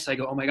numbness, I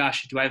go, oh my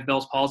gosh, do I have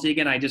Bell's palsy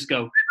again? I just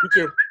go, Me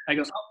too. I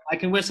go, oh, I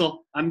can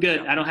whistle. I'm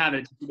good. I don't have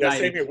it. Yeah,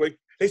 same here.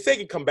 They say it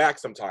can come back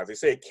sometimes. They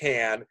say it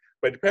can,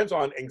 but it depends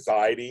on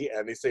anxiety,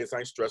 and they say it's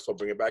not stressful,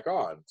 bring it back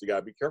on. So you got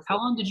to be careful. How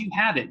long did you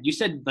have it? You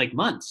said like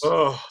months.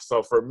 Oh,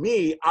 so for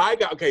me,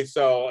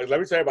 so let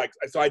me tell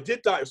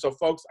you, so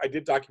folks, I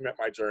did document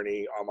my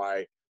journey on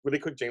my really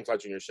quick James Lott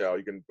Jr. show.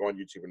 You can go on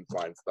YouTube and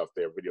find stuff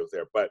there, videos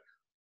there. But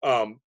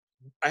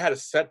I had a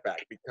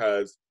setback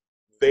because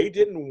they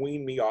didn't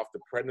wean me off the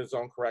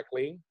prednisone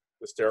correctly,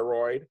 the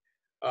steroid.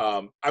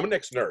 I'm an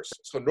ex-nurse,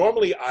 so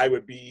normally I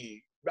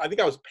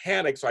think I was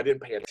panicked, so I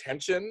didn't pay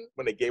attention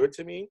when they gave it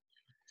to me.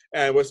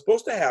 And what's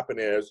supposed to happen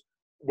is,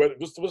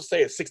 let's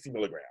say it's 60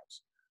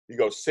 milligrams. You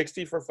go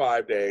 60 for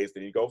 5 days,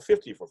 then you go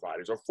 50 for 5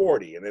 days, or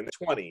 40, and then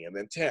 20, and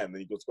then 10,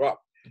 then you go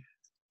up.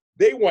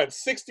 They want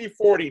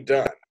 60-40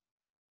 done.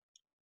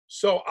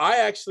 So I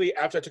actually,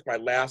 after I took my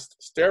last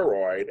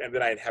steroid, and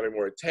then I didn't have any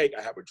more to take,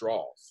 I had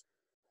withdrawals.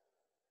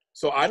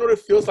 So I know what it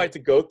feels like to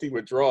go through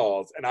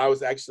withdrawals, and I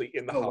was actually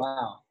in the hospital.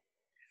 Wow.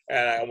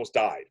 And I almost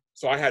died.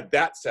 So I had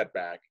that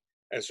setback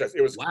and stress.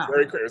 It was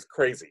it was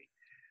crazy.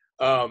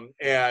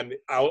 And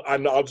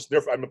I'll just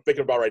never, I'm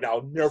thinking about it right now,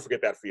 I'll never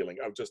forget that feeling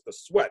of just the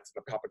sweats,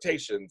 the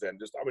palpitations, and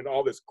just,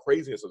 all this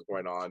craziness was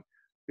going on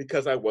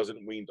because I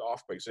wasn't weaned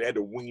off. So they had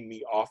to wean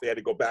me off. They had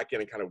to go back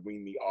in and kind of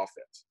wean me off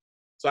it.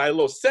 So I had a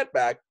little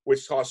setback,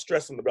 which caused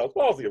stress in the Bell's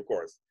palsy, of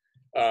course.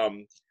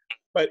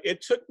 But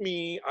it took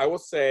me, I will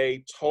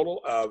say,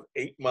 total of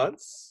 8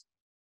 months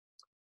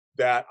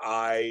that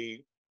I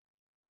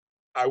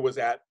was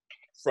at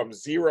from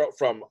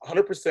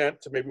 100%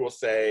 to maybe we'll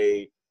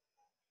say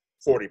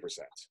 40%.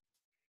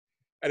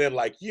 And then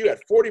like you at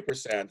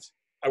 40%,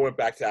 I went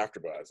back to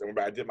AfterBuzz.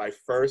 I did my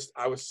first,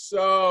 I was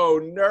so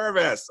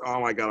nervous.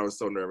 Oh my God, I was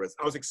so nervous.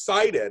 I was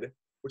excited,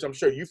 which I'm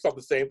sure you felt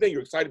the same thing.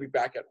 You're excited to be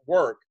back at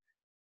work.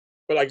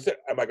 But like I said,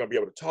 am I going to be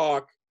able to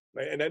talk?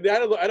 And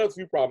I had a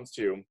few problems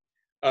too.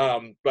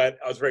 But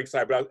I was very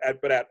excited.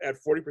 But at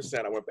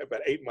 40%, I went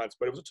about 8 months.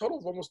 But it was a total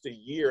of almost a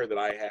year that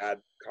I had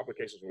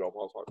complications with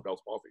Bell's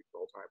palsy the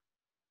whole time.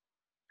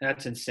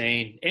 That's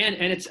insane. And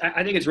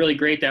I think it's really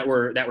great that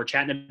we're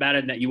chatting about it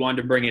and that you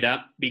wanted to bring it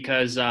up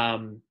because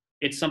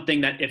it's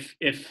something that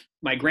if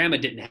my grandma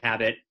didn't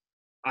have it,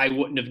 I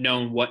wouldn't have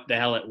known what the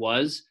hell it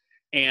was.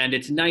 And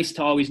it's nice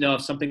to always know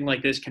if something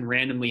like this can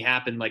randomly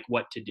happen, like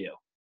what to do,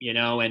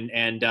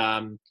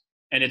 and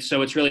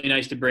it's really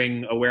nice to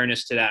bring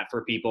awareness to that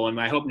for people. And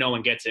I hope no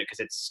one gets it because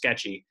it's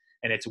sketchy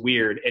and it's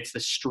weird. It's the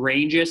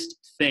strangest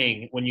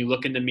thing when you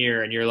look in the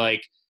mirror and you're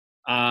like,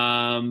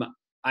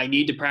 I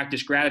need to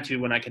practice gratitude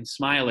when I can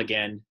smile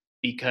again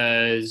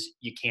because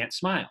you can't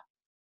smile.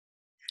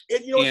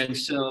 And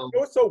so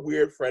what's so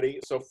weird, Freddie?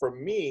 So for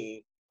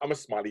me, I'm a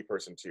smiley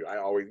person too. I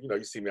always,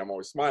 you see me, I'm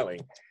always smiling.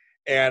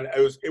 And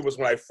it was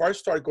when I first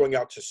started going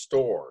out to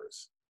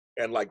stores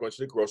and like going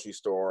to the grocery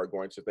store,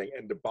 going to thing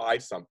and to buy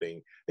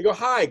something. They go,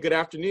 "Hi, good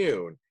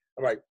afternoon."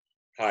 I'm like,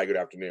 "Hi, good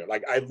afternoon."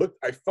 Like I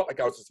felt like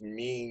I was this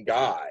mean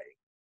guy.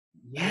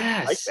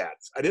 Yes.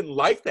 I didn't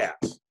like that.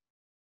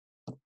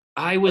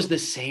 I was the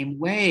same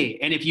way.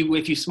 And if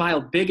you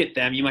smile big at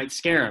them, you might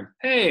scare them.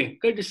 "Hey,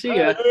 good to see you."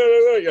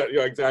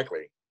 Yeah,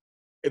 exactly.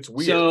 It's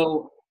weird.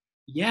 So,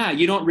 yeah,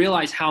 you don't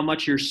realize how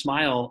much your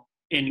smile,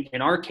 in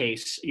our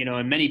case,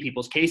 in many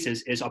people's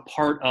cases, is a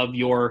part of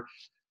your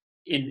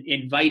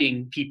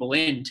inviting people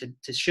in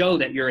to show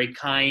that you're a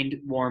kind,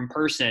 warm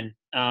person.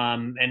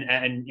 And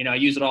I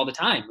use it all the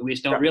time. We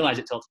just don't realize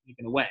it till it's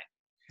taken away.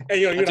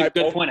 And that's a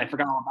good point. I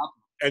forgot all about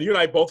that. And you and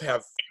I both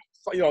have,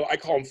 I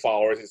call them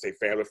followers. I say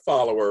family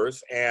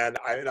followers. And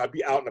I'd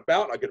be out and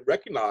about and I get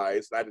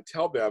recognized. And I had to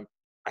tell them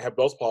I have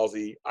Bell's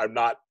palsy. I'm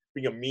not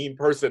being a mean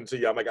person to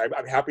you. I'm like,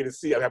 I'm happy to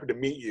see you. I'm happy to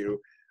meet you.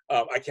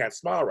 I can't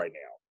smile right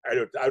now.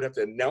 I would have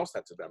to announce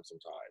that to them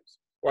sometimes.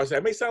 Or I say,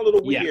 it may sound a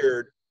little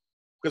weird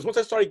because once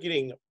I started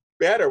getting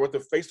better, once the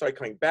face started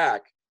coming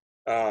back,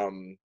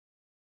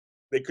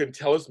 they couldn't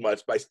tell as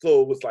much, but I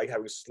still was like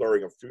having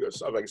slurring of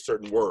like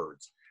certain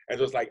words. And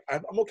it was like,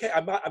 I'm okay.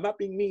 I'm not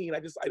being mean.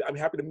 I'm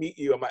happy to meet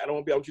you. I don't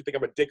want to be able to think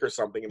I'm a dick or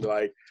something and be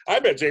like, I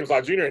met James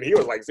Lott Jr. and he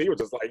was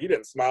just like, he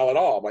didn't smile at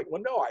all. I'm like,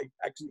 well, no, I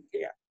actually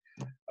can't.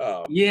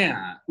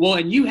 Yeah. Well,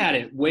 and you had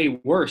it way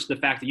worse. The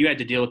fact that you had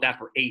to deal with that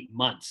for 8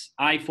 months.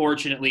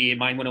 Fortunately,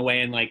 mine went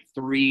away in like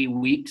 3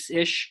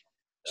 weeks-ish.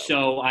 Yeah.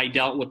 So I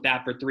dealt with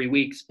that for 3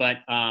 weeks, but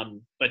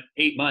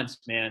 8 months,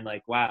 man,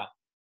 like, wow.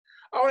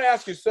 I want to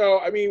ask you, so,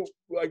 I mean,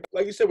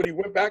 like you said, when you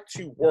went back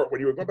to work, when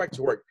you were going back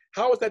to work,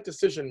 how was that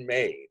decision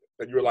made?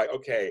 That you were like,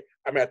 okay,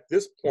 I'm at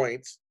this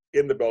point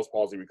in the Bell's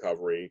Palsy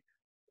recovery.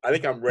 I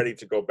think I'm ready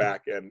to go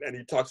back. And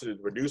you talked to the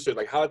producer,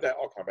 like, how did that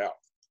all come about?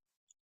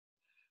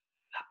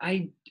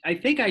 I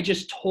think I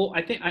just told,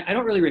 I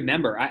don't really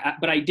remember,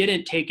 but I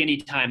didn't take any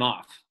time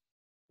off.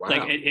 Wow.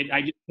 Like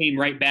I just came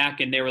right back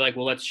and they were like,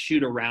 well, let's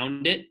shoot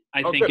around it,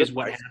 I think good. is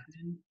what Nice.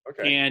 happened.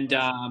 Okay.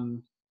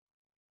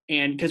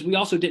 And because we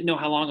also didn't know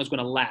how long it was going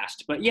to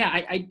last. But yeah,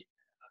 I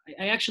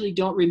actually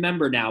don't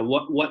remember now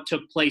what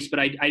took place, but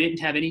I didn't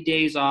have any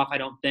days off, I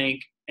don't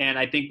think. And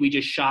I think we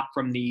just shot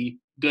from the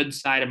good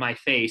side of my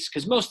face.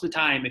 Because most of the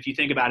time, if you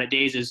think about it,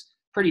 Days is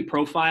pretty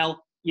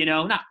profile, you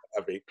know, not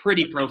heavy,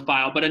 pretty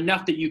profile, but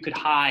enough that you could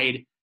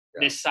hide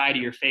this side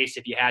of your face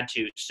if you had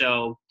to.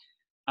 So,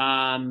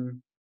 yeah,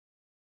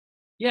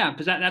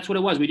 because that's what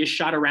it was. We just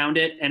shot around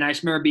it. And I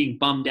just remember being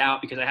bummed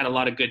out because I had a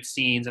lot of good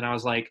scenes and I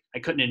was like, I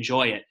couldn't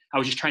enjoy it. I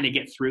was just trying to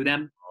get through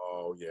them.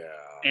 Oh, yeah.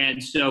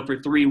 And so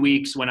for 3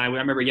 weeks, when I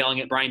remember yelling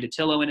at Brian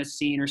DiTillo in a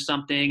scene or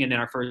something, and then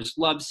our first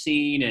love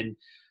scene and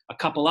a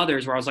couple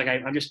others where I was like,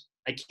 I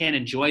can't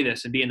enjoy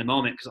this and be in the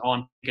moment because all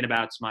I'm thinking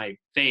about is my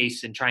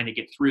face and trying to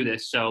get through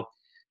this. So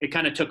it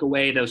kind of took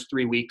away those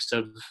 3 weeks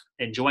of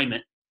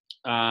enjoyment.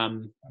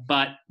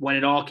 But when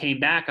it all came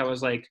back, I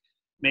was like,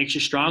 makes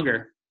you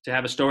stronger to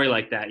have a story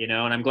like that, you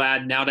know? And I'm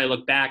glad now that I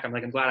look back,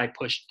 I'm glad I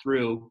pushed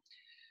through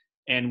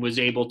and was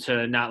able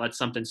to not let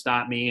something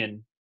stop me,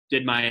 and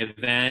did my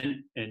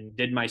event and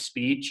did my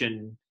speech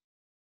and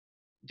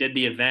did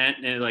the event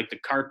and like the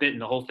carpet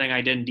and the whole thing I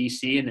did in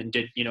DC, and then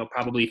did, you know,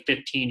 probably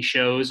 15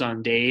 shows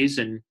on Days.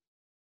 And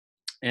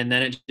then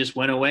it just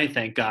went away.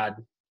 Thank God.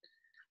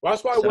 Well,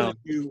 that's why I wanted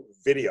to do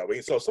video. I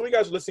mean, so some of you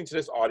guys are listening to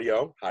this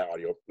audio, hi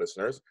audio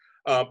listeners.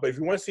 But if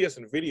you want to see us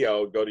in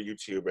video, go to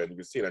YouTube and you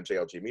can see it on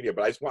JLG Media.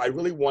 But I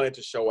really wanted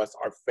to show us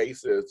our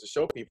faces, to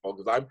show people,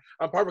 because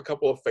I'm part of a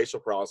couple of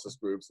facial paralysis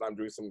groups and I'm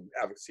doing some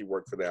advocacy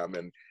work for them.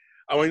 And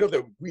I want to know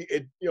that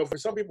you know, for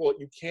some people,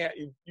 you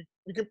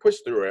can push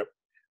through it.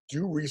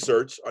 Do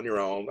research on your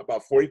own.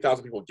 About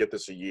 40,000 people get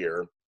this a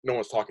year. No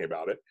one's talking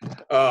about it.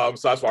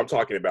 So that's why I'm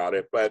talking about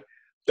it. But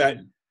that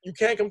you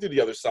can't come through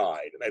the other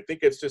side. And I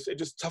think it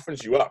just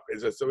toughens you up.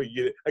 It's just so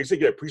you, like I said,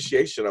 get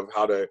appreciation of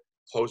how to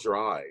close your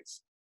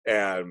eyes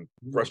and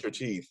brush your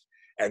teeth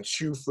and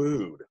chew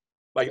food.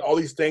 Like all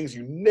these things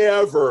you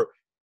never,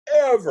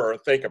 ever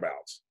think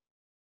about.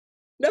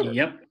 Never.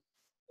 Yep.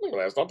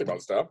 I was talking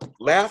about stuff.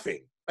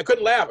 Laughing. I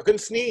couldn't laugh. I couldn't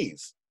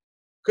sneeze.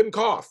 Couldn't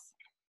cough.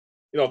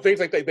 You know, things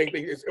like that.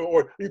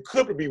 Or you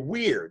could be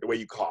weird the way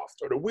you coughed,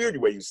 or the weird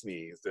way you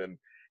sneezed. And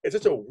it's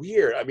such a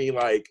weird, I mean,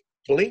 like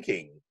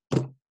blinking,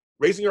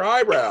 raising your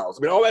eyebrows.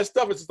 I mean, all that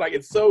stuff. It's just like,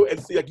 it's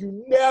like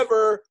you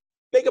never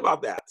think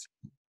about that.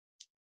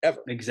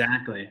 Ever.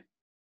 Exactly.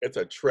 It's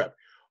a trip.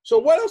 So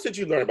what else did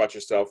you learn about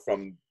yourself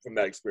from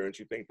that experience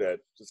you think that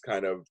just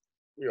kind of,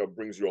 you know,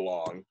 brings you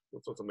along?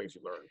 What's some things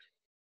you learned?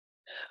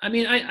 I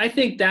mean, I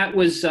think that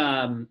was,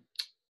 you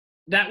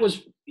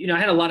know, I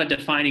had a lot of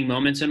defining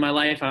moments in my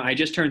life. I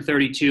just turned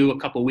 32 a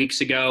couple weeks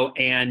ago,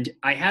 and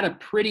I had a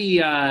pretty,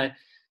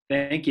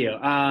 thank you.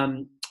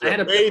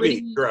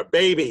 You're a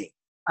baby.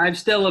 I'm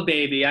still a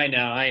baby. I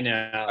know.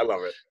 I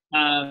love it.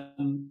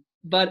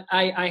 But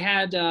I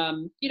had,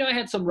 you know, I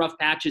had some rough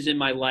patches in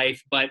my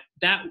life, but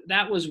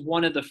that was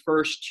one of the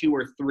first 2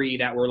 or 3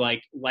 that were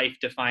like life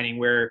defining,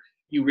 where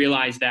you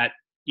realize that,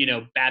 you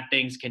know, bad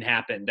things can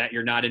happen, that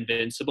you're not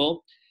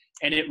invincible.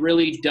 And it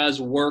really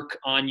does work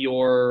on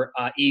your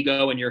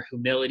ego and your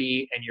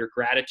humility and your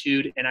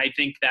gratitude. And I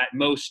think that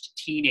most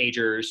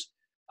teenagers,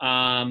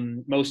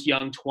 most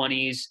young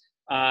 20s,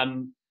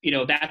 you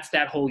know, that's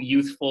that whole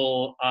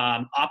youthful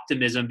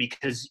optimism,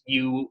 because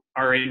you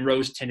are in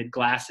rose-tinted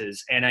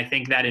glasses. And I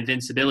think that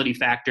invincibility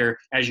factor,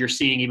 as you're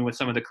seeing even with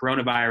some of the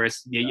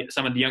coronavirus,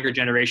 some of the younger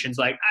generations,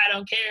 like, I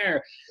don't care.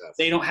 Yes.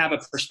 They don't have a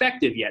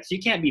perspective yet. So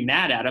you can't be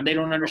mad at them. They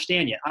don't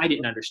understand yet. I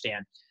didn't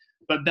understand.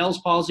 But Bell's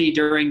Palsy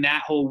during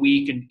that whole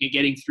week and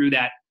getting through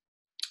that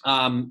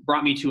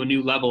brought me to a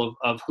new level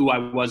of who I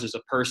was as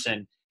a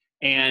person.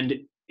 And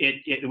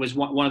it was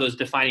one of those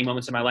defining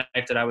moments in my life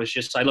that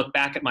I look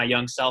back at my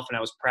young self and I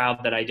was proud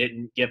that I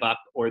didn't give up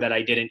or that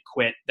I didn't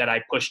quit, that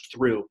I pushed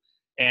through.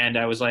 And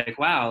I was like,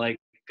 wow, like,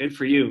 good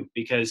for you,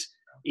 because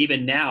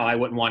even now I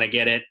wouldn't want to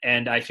get it.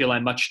 And I feel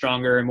I'm much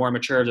stronger and more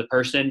mature as a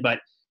person. But,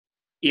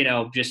 you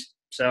know,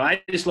 so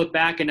I just look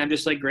back and I'm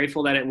just like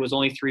grateful that it was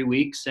only 3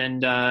 weeks.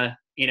 And,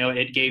 you know,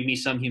 it gave me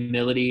some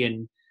humility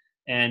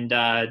and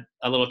a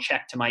little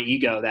check to my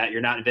ego that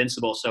you're not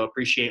invincible. So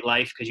appreciate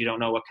life, because you don't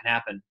know what can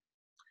happen.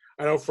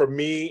 I know for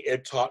me,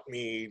 it taught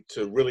me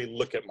to really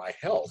look at my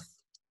health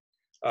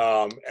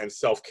and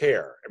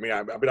self-care. I mean,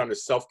 I've been on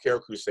this self-care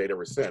crusade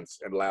ever since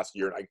in the last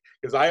year.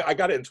 Because I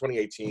got it in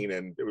 2018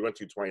 and we went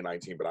to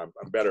 2019, but I'm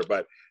better.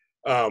 But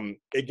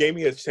it gave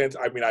me a sense.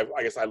 I mean, I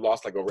guess I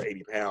lost like over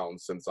 80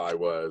 pounds since I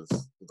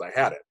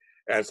had it.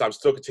 And so I'm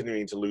still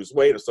continuing to lose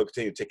weight. I'm still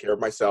continuing to take care of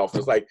myself.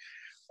 It's like,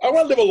 I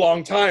want to live a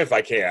long time if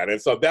I can.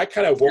 And so that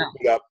kind of woke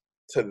me up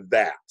to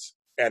that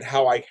and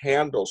how I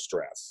handle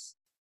stress,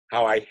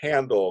 how I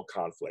handle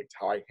conflict,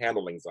 how I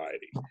handle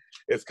anxiety.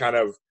 It's kind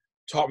of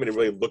taught me to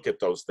really look at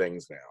those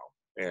things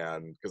now.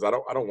 And because I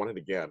don't want it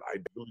again. I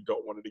really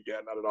don't want it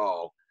again, not at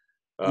all.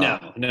 No,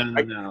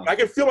 I, no. I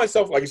can feel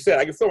myself, like you said,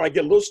 I can feel when I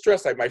get a little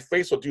stressed, like my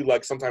face will do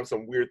like sometimes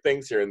some weird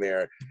things here and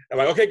there. I'm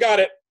like, okay, got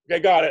it. Okay,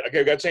 got it. Okay,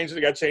 we got to change it.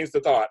 We got to change the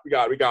thought. We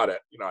got it.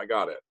 You know, I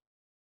got it.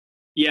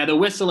 Yeah, the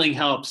whistling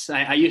helps.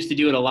 I used to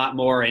do it a lot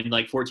more in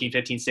like 14,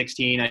 15,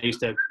 16. I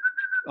used to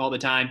all the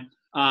time.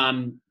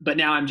 But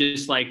now I'm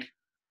just like,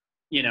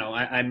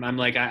 I'm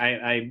like,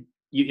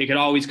 it could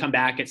always come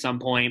back at some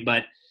point,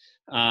 but,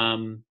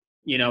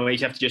 you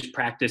have to just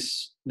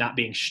practice not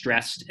being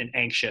stressed and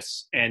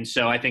anxious. And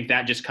so I think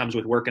that just comes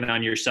with working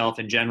on yourself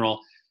in general.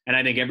 And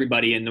I think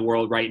everybody in the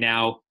world right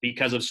now,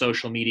 because of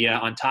social media,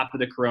 on top of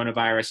the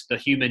coronavirus, the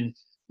human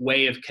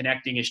way of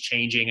connecting is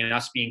changing, and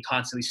us being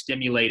constantly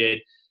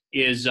stimulated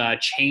is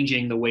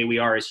changing the way we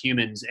are as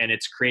humans, and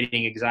it's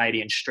creating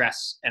anxiety and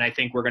stress. And I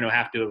think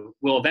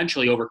we'll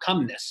eventually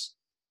overcome this,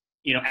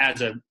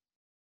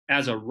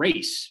 as a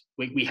race.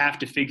 We have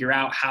to figure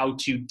out how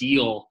to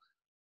deal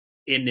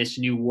in this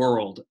new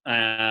world.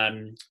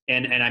 And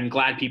I'm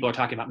glad people are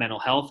talking about mental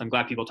health. I'm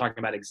glad people are talking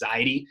about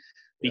anxiety,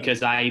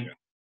 because I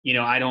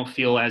don't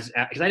feel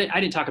because I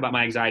didn't talk about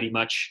my anxiety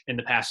much in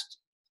the past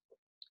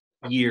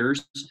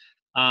years.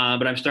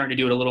 But I'm starting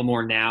to do it a little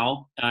more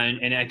now.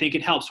 And I think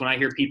it helps when I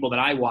hear people that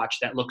I watch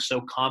that look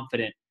so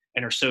confident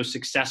and are so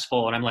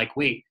successful. And I'm like,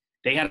 wait,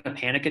 they had a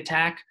panic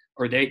attack,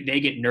 or they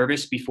get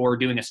nervous before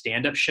doing a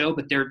stand-up show,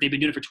 but they've been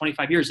doing it for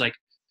 25 years. Like,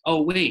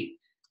 oh, wait,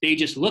 they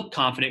just look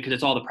confident because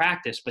it's all the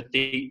practice, but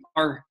they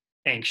are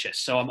anxious.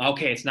 So I'm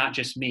okay. It's not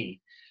just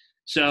me.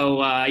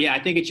 So I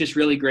think it's just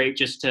really great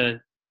just to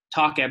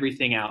talk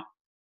everything out.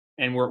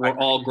 And we're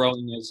all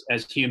growing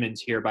as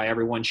humans here by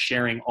everyone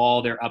sharing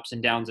all their ups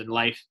and downs in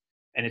life.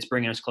 And it's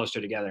bringing us closer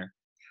together.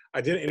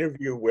 I did an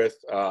interview with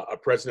a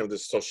president of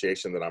this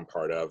association that I'm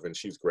part of, and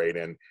she's great.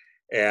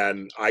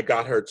 And I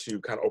got her to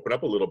kind of open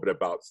up a little bit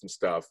about some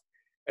stuff.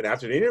 And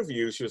after the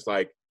interview, she was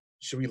like,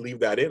 should we leave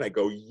that in? I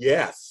go,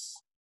 yes.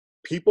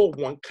 People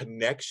want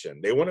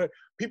connection.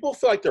 People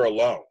feel like they're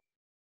alone.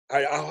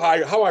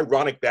 How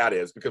ironic that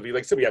is, because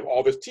we have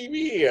all this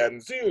TV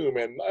and Zoom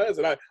and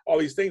all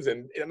these things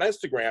and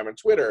Instagram and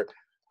Twitter,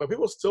 but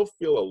people still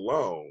feel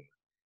alone.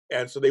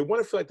 And so they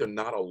want to feel like they're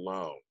not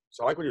alone.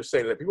 So I like what you're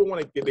saying, that people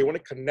they want a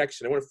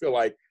connection. They want to feel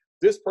like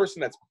this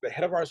person that's the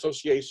head of our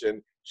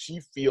association, she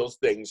feels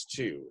things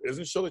too. It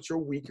doesn't show that you're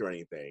weak or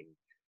anything.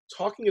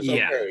 Talking is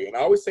okay. And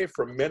I always say,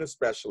 for men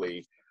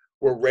especially,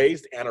 we're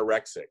raised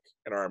anorexic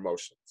in our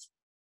emotions.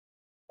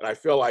 And I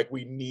feel like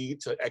we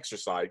need to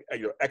exercise,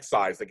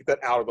 to get that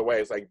out of the way.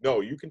 It's like,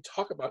 no, you can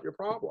talk about your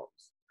problems.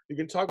 You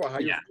can talk about how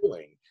you're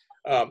feeling.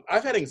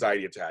 I've had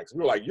anxiety attacks. We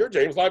were like, you're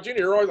James Lott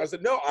Jr. I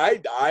said, no, I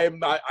am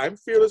not. I'm a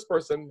fearless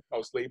person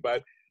mostly,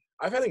 but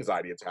I've had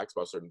anxiety attacks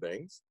about certain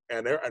things,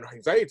 and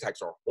anxiety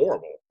attacks are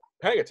horrible.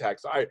 Panic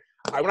attacks.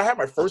 When I had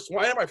my first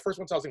one,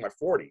 since I was in my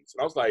 40s,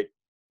 and I was like,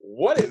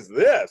 what is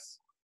this?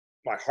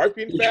 My heart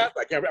beating fast.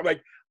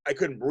 I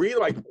couldn't breathe.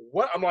 Like,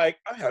 what? I'm like,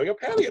 I'm having a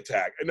panic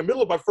attack. In the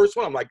middle of my first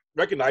one, I'm like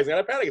recognizing I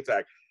had a panic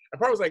attack. And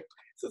part was like,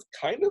 this is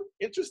kind of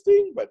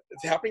interesting, but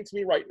it's happening to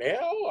me right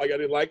now. Like, I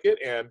didn't like it.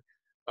 And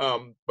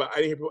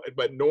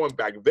but no one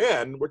back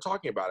then were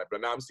talking about it.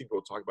 But now I'm seeing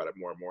people talk about it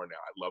more and more now.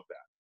 I love that.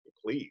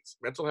 Please,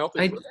 mental health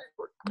is really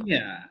important.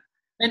 Yeah.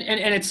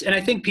 And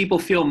I think people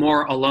feel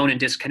more alone and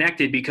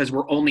disconnected because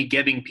we're only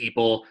giving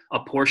people a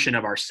portion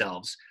of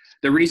ourselves.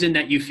 The reason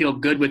that you feel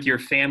good with your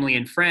family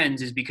and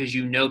friends is because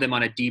you know them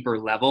on a deeper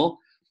level.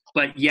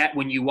 But yet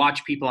when you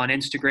watch people on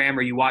Instagram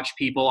or you watch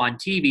people on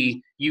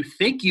TV, you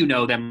think you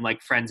know them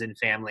like friends and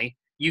family.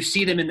 You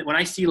see them when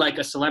I see like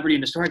a celebrity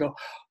in the store,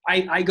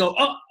 I go,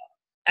 oh,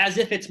 as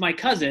if it's my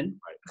cousin,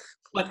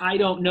 but I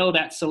don't know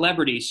that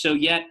celebrity. So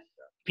yet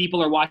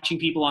people are watching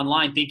people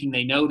online thinking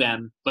they know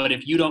them. But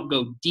if you don't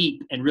go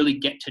deep and really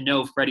get to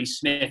know Freddie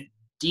Smith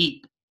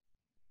deep,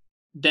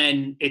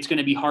 then it's going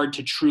to be hard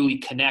to truly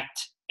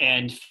connect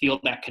and feel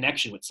that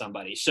connection with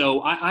somebody.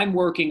 So I'm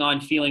working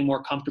on feeling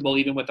more comfortable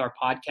even with our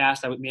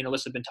podcast. Me and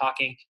Alyssa have been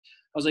talking.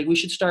 I was like, we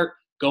should start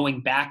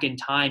going back in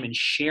time and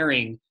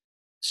sharing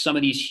some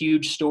of these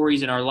huge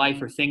stories in our life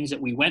or things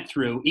that we went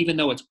through. Even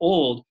though it's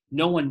old,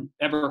 no one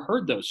ever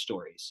heard those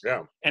stories.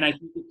 Yeah. And I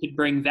think it could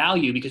bring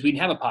value because we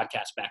didn't have a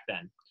podcast back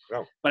then.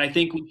 No. But I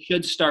think we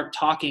should start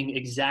talking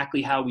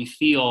exactly how we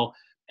feel.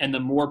 And the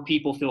more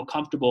people feel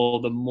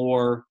comfortable, the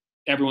more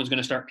everyone's going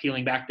to start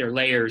peeling back their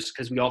layers,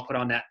 because we all put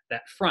on that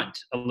front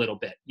a little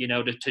bit, and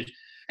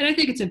I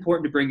think it's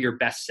important to bring your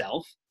best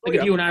self. Like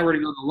if you and I were to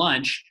go to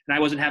lunch and I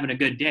wasn't having a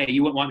good day,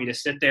 you wouldn't want me to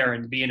sit there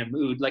and be in a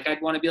mood. Like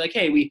I'd want to be like,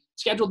 hey, we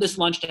scheduled this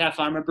lunch to have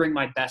fun. I'm going to bring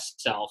my best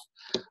self.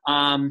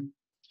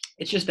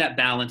 It's just that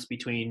balance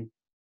between,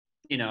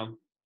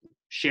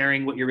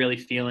 sharing what you're really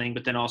feeling,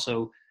 but then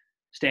also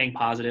staying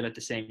positive at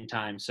the same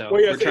time. So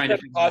we're trying to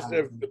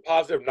the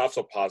positive, not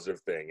so positive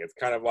thing. It's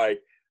kind of like,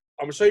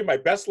 I'm gonna show you my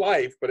best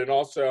life, but then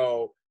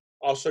also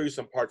I'll show you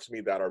some parts of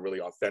me that are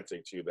really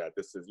authentic to you, that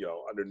this is,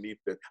 underneath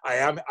it. I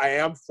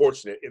am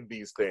fortunate in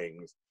these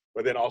things,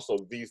 but then also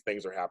these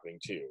things are happening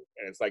too.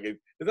 And it's like, it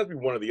doesn't have to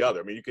be one or the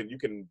other. I mean, you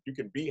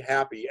can be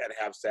happy and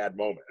have sad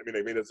moments. I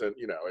mean, it doesn't,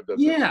 it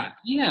doesn't.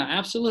 Yeah,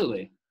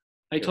 absolutely.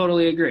 I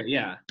totally agree.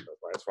 Yeah.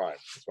 That's fine.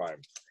 It's fine.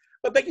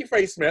 But thank you,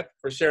 Freddie Smith,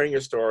 for sharing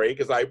your story,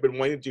 because I've been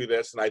wanting to do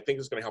this, and I think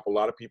it's going to help a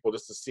lot of people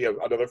just to see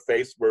another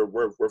face.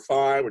 We're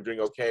fine. We're doing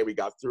okay. We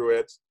got through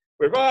it.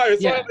 We're fine.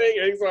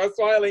 We're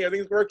smiling.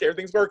 Everything's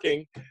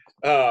working.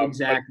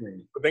 Exactly.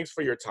 But thanks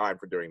for your time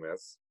for doing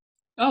this.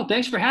 Oh,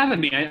 thanks for having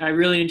me. I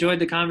really enjoyed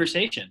the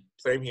conversation.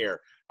 Same here.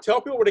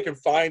 Tell people where they can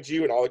find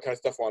you and all that kind of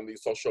stuff on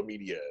these social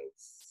medias.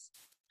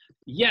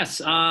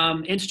 Yes,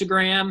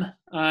 Instagram.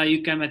 I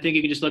think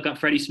you can just look up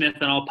Freddie Smith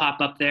and I'll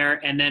pop up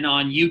there. And then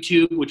on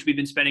YouTube, which we've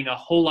been spending a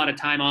whole lot of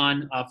time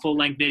on,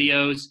 full-length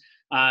videos.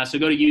 So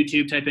go to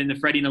YouTube, type in the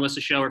Freddie and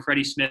Alyssa Show or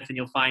Freddie Smith, and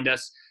you'll find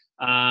us.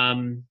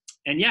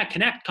 And yeah,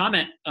 connect,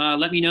 comment,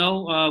 let me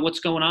know what's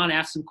going on,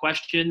 ask some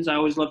questions. I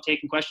always love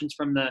taking questions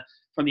from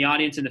the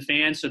audience and the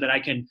fans so that I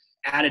can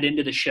add it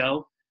into the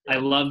show. I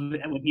love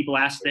when people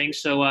ask things.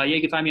 So yeah,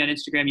 you can find me on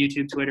Instagram,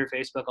 YouTube, Twitter,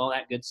 Facebook, all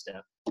that good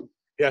stuff.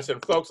 Yes,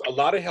 and folks, A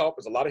Lot of Help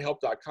is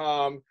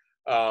alottofhelp.com.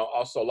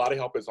 Also, A Lot of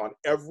Help is on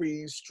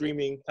every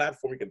streaming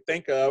platform you can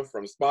think of,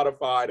 from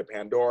Spotify to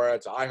Pandora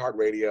to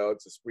iHeartRadio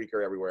to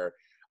Spreaker, everywhere.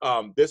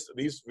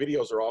 These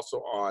videos are also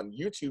on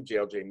YouTube,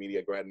 JLJ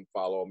Media. Go ahead and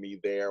follow me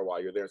there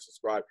while you're there and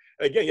subscribe.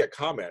 And again, yeah,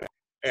 comment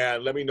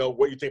and let me know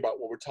what you think about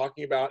what we're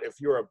talking about. If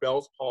you're a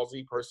Bells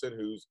Palsy person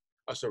who's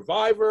a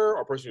survivor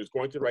or a person who's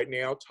going through it right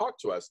now, talk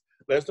to us.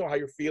 Let us know how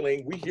you're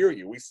feeling. We hear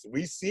you.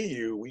 We see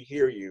you. We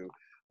hear you.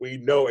 We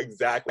know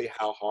exactly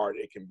how hard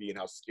it can be and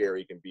how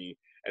scary it can be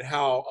and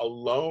how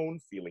alone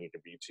feeling it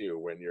can be too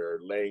when you're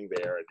laying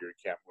there and you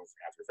can't move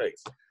half your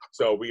face.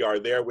 So we are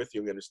there with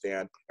you. We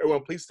understand.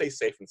 Everyone, please stay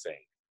safe and sane.